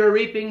ill, you're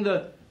reaping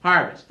the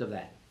harvest of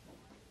that.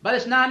 But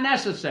it's not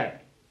necessary.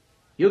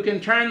 You can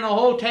turn the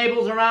whole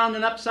tables around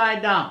and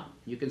upside down.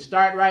 You can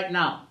start right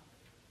now.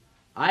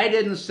 I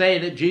didn't say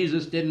that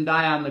Jesus didn't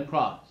die on the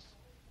cross.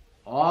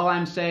 All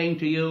I'm saying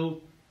to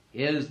you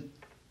is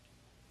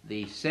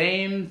the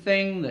same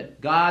thing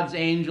that God's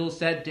angel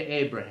said to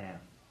Abraham.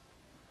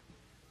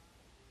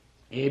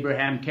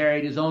 Abraham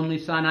carried his only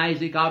son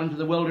Isaac out into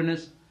the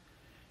wilderness.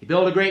 He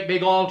built a great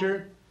big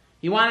altar.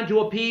 He wanted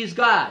to appease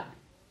God.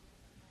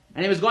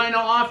 And he was going to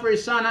offer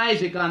his son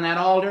Isaac on that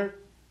altar.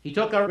 He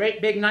took a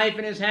great big knife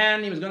in his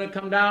hand. He was going to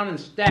come down and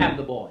stab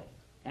the boy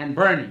and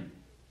burn him.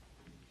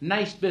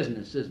 Nice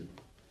business, isn't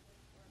it?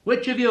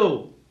 Which of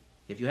you,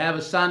 if you have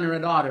a son or a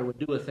daughter, would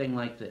do a thing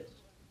like this?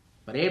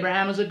 But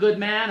Abraham was a good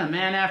man, a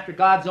man after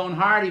God's own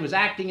heart. He was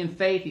acting in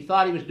faith. He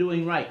thought he was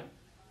doing right.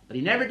 But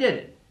he never did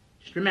it.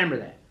 Just remember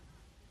that.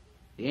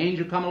 The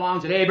angel come along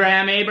and said,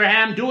 Abraham,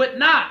 Abraham, do it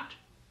not.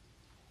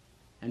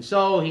 And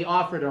so he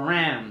offered a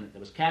ram that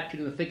was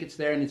captured in the thickets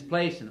there in its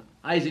place, and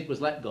Isaac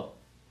was let go.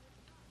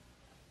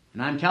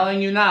 And I'm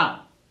telling you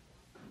now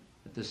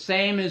that the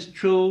same is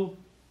true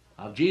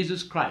of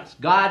Jesus Christ.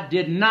 God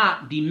did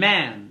not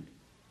demand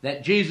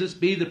that Jesus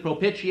be the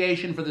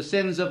propitiation for the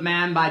sins of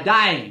man by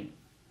dying,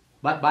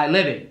 but by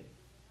living.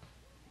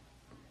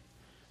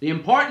 The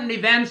important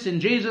events in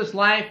Jesus'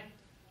 life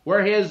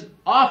were his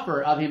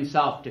offer of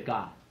himself to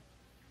God.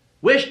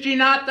 Wished ye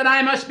not that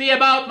I must be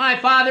about my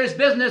Father's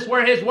business,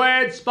 were his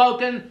words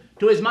spoken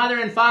to his mother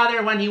and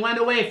father when he went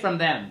away from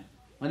them,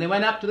 when they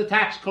went up to the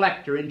tax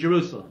collector in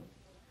Jerusalem.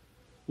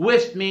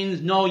 Wist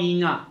means know ye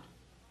not.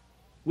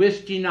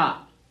 Wist ye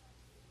not.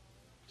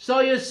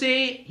 So you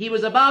see, he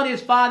was about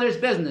his Father's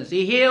business.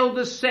 He healed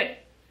the sick.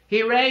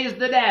 He raised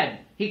the dead.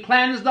 He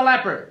cleansed the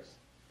lepers.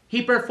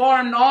 He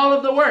performed all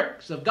of the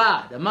works of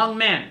God among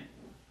men.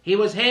 He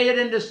was hated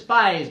and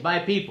despised by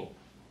people.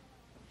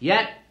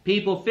 Yet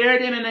people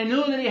feared him, and they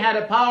knew that he had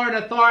a power and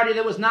authority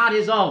that was not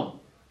his own.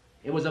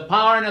 It was a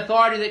power and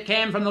authority that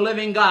came from the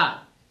living God.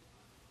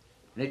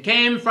 And it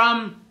came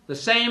from the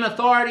same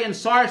authority and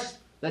source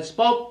that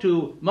spoke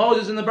to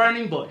Moses in the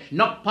burning bush.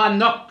 Nuk pa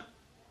nuk.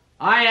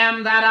 I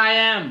am that I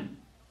am.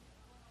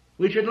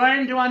 We should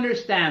learn to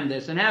understand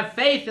this and have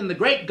faith in the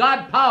great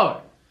God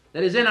power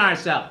that is in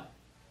ourselves.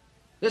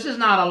 This is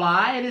not a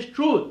lie, it is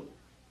truth.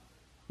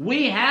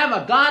 We have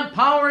a God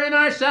power in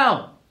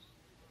ourselves.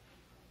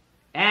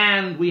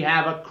 And we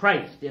have a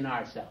Christ in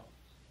ourselves.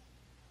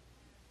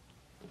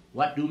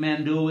 What do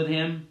men do with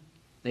him?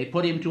 They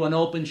put him to an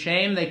open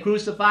shame. They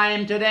crucify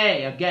him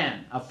today,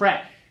 again,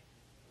 afresh.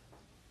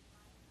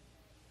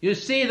 You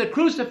see, the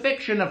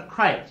crucifixion of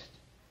Christ,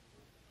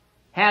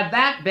 had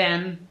that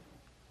been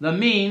the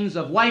means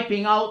of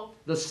wiping out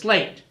the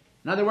slate.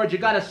 In other words,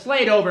 you've got a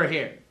slate over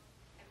here.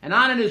 And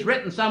on it is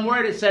written some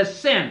word, it says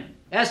sin,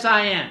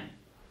 S-I-N.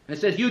 And it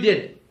says, you did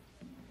it.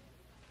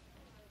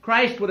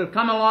 Christ would have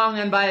come along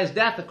and by his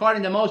death,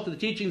 according to most of the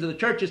teachings of the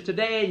churches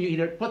today, and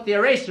you'd put the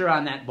eraser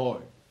on that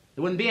board.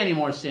 There wouldn't be any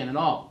more sin at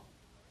all.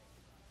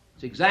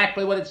 It's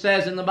exactly what it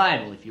says in the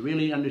Bible, if you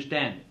really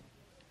understand it.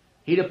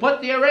 He'd have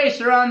put the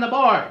eraser on the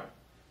board,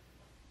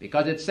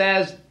 because it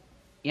says,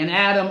 in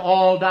Adam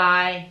all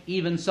die,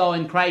 even so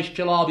in Christ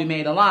shall all be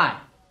made alive.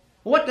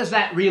 What does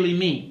that really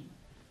mean?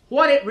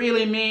 What it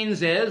really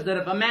means is that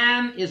if a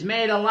man is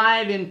made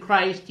alive in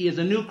Christ, he is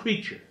a new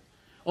creature.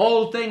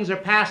 Old things are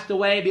passed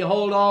away,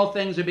 behold, all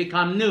things are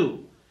become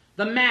new.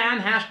 The man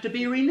has to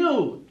be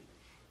renewed.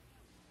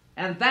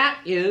 And that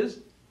is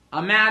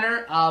a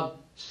matter of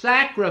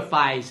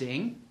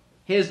sacrificing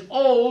his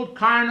old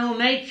carnal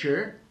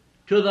nature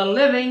to the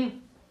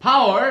living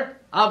power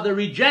of the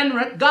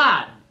regenerate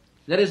God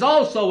that is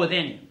also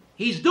within him.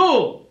 He's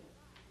dual.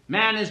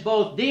 Man is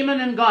both demon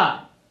and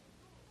God.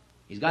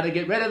 He's got to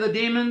get rid of the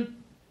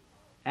demon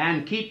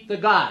and keep the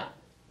God.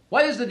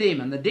 What is the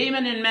demon? The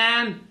demon in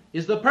man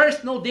is the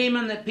personal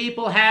demon that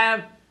people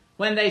have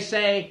when they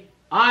say,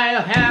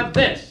 I'll have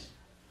this,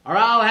 or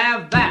I'll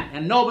have that,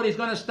 and nobody's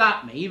going to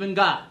stop me, even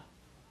God.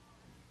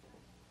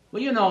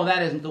 Well, you know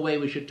that isn't the way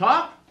we should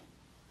talk.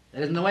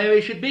 That isn't the way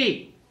we should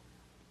be.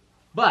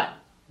 But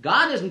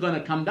God isn't going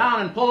to come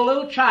down and pull a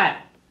little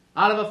child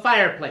out of a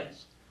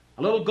fireplace.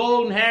 A little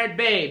golden-haired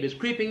babe is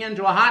creeping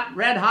into a hot,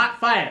 red-hot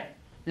fire.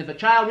 And if a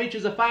child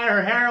reaches a fire,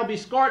 her hair will be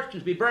scorched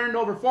and be burned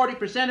over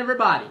 40% of her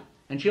body,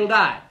 and she'll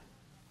die.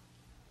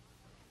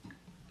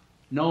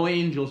 No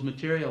angels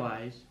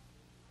materialize.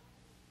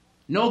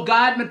 No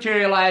God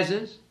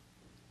materializes.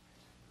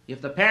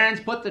 If the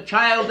parents put the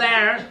child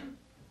there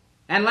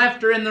and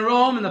left her in the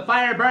room and the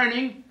fire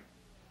burning,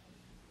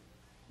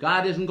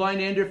 God isn't going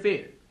to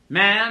interfere.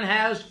 Man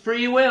has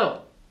free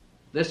will.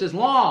 This is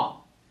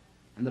law.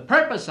 And the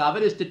purpose of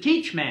it is to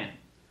teach man.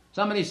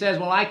 Somebody says,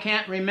 well, I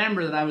can't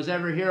remember that I was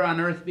ever here on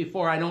earth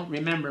before. I don't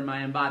remember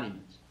my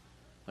embodiments.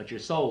 But your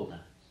soul does.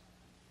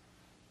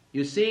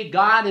 You see,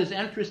 God is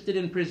interested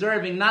in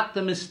preserving not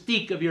the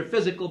mystique of your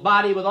physical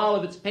body with all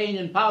of its paint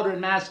and powder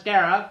and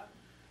mascara.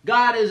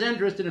 God is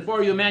interested in,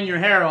 for you men, your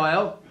hair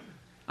oil.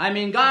 I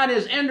mean, God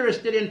is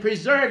interested in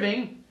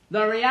preserving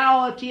the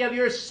reality of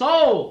your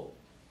soul.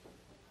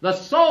 The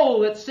soul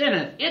that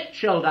sinneth, it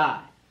shall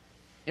die.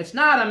 It's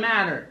not a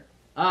matter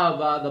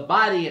of the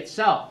body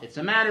itself. It's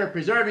a matter of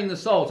preserving the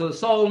soul, so the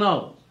soul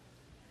knows.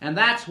 And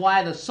that's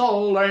why the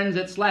soul learns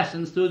its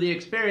lessons through the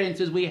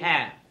experiences we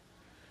have.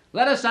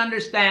 Let us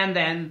understand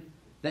then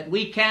that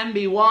we can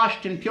be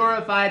washed and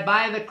purified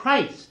by the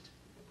Christ.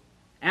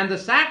 And the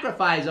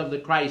sacrifice of the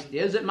Christ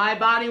is that my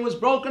body was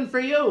broken for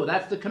you.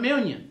 That's the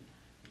communion.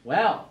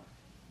 Well,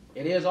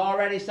 it is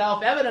already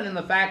self-evident in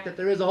the fact that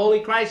there is a Holy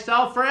Christ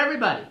self for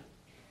everybody.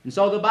 And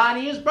so the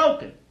body is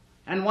broken.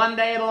 And one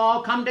day it'll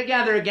all come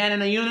together again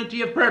in a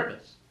unity of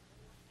purpose.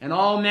 And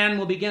all men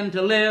will begin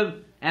to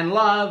live and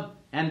love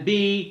and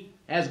be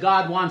as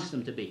God wants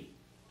them to be.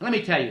 Let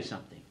me tell you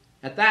something.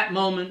 At that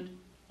moment,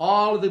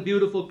 all of the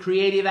beautiful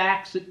creative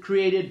acts that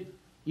created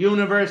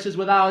universes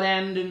without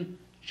end and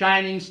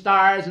shining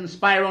stars and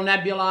spiral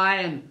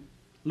nebulae and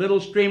little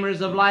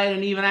streamers of light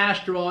and even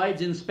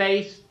asteroids in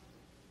space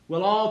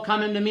will all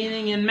come into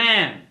meaning in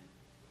man,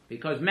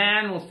 because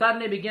man will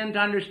suddenly begin to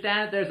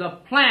understand that there's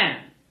a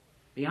plan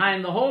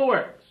behind the whole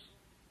works.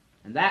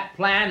 And that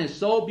plan is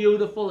so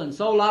beautiful and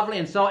so lovely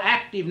and so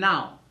active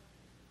now.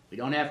 We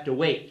don't have to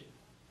wait.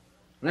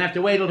 We don't have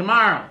to wait till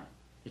tomorrow.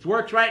 It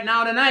works right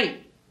now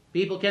tonight.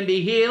 People can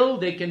be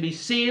healed, they can be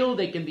sealed,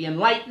 they can be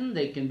enlightened,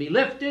 they can be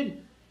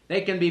lifted,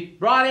 they can be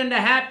brought into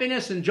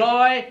happiness and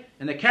joy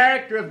and the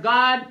character of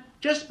God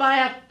just by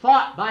a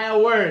thought, by a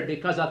word,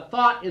 because a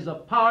thought is a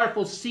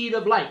powerful seed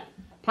of light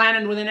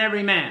planted within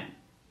every man.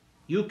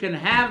 You can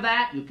have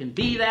that, you can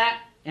be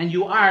that, and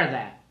you are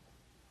that.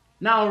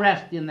 Now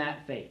rest in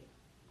that faith.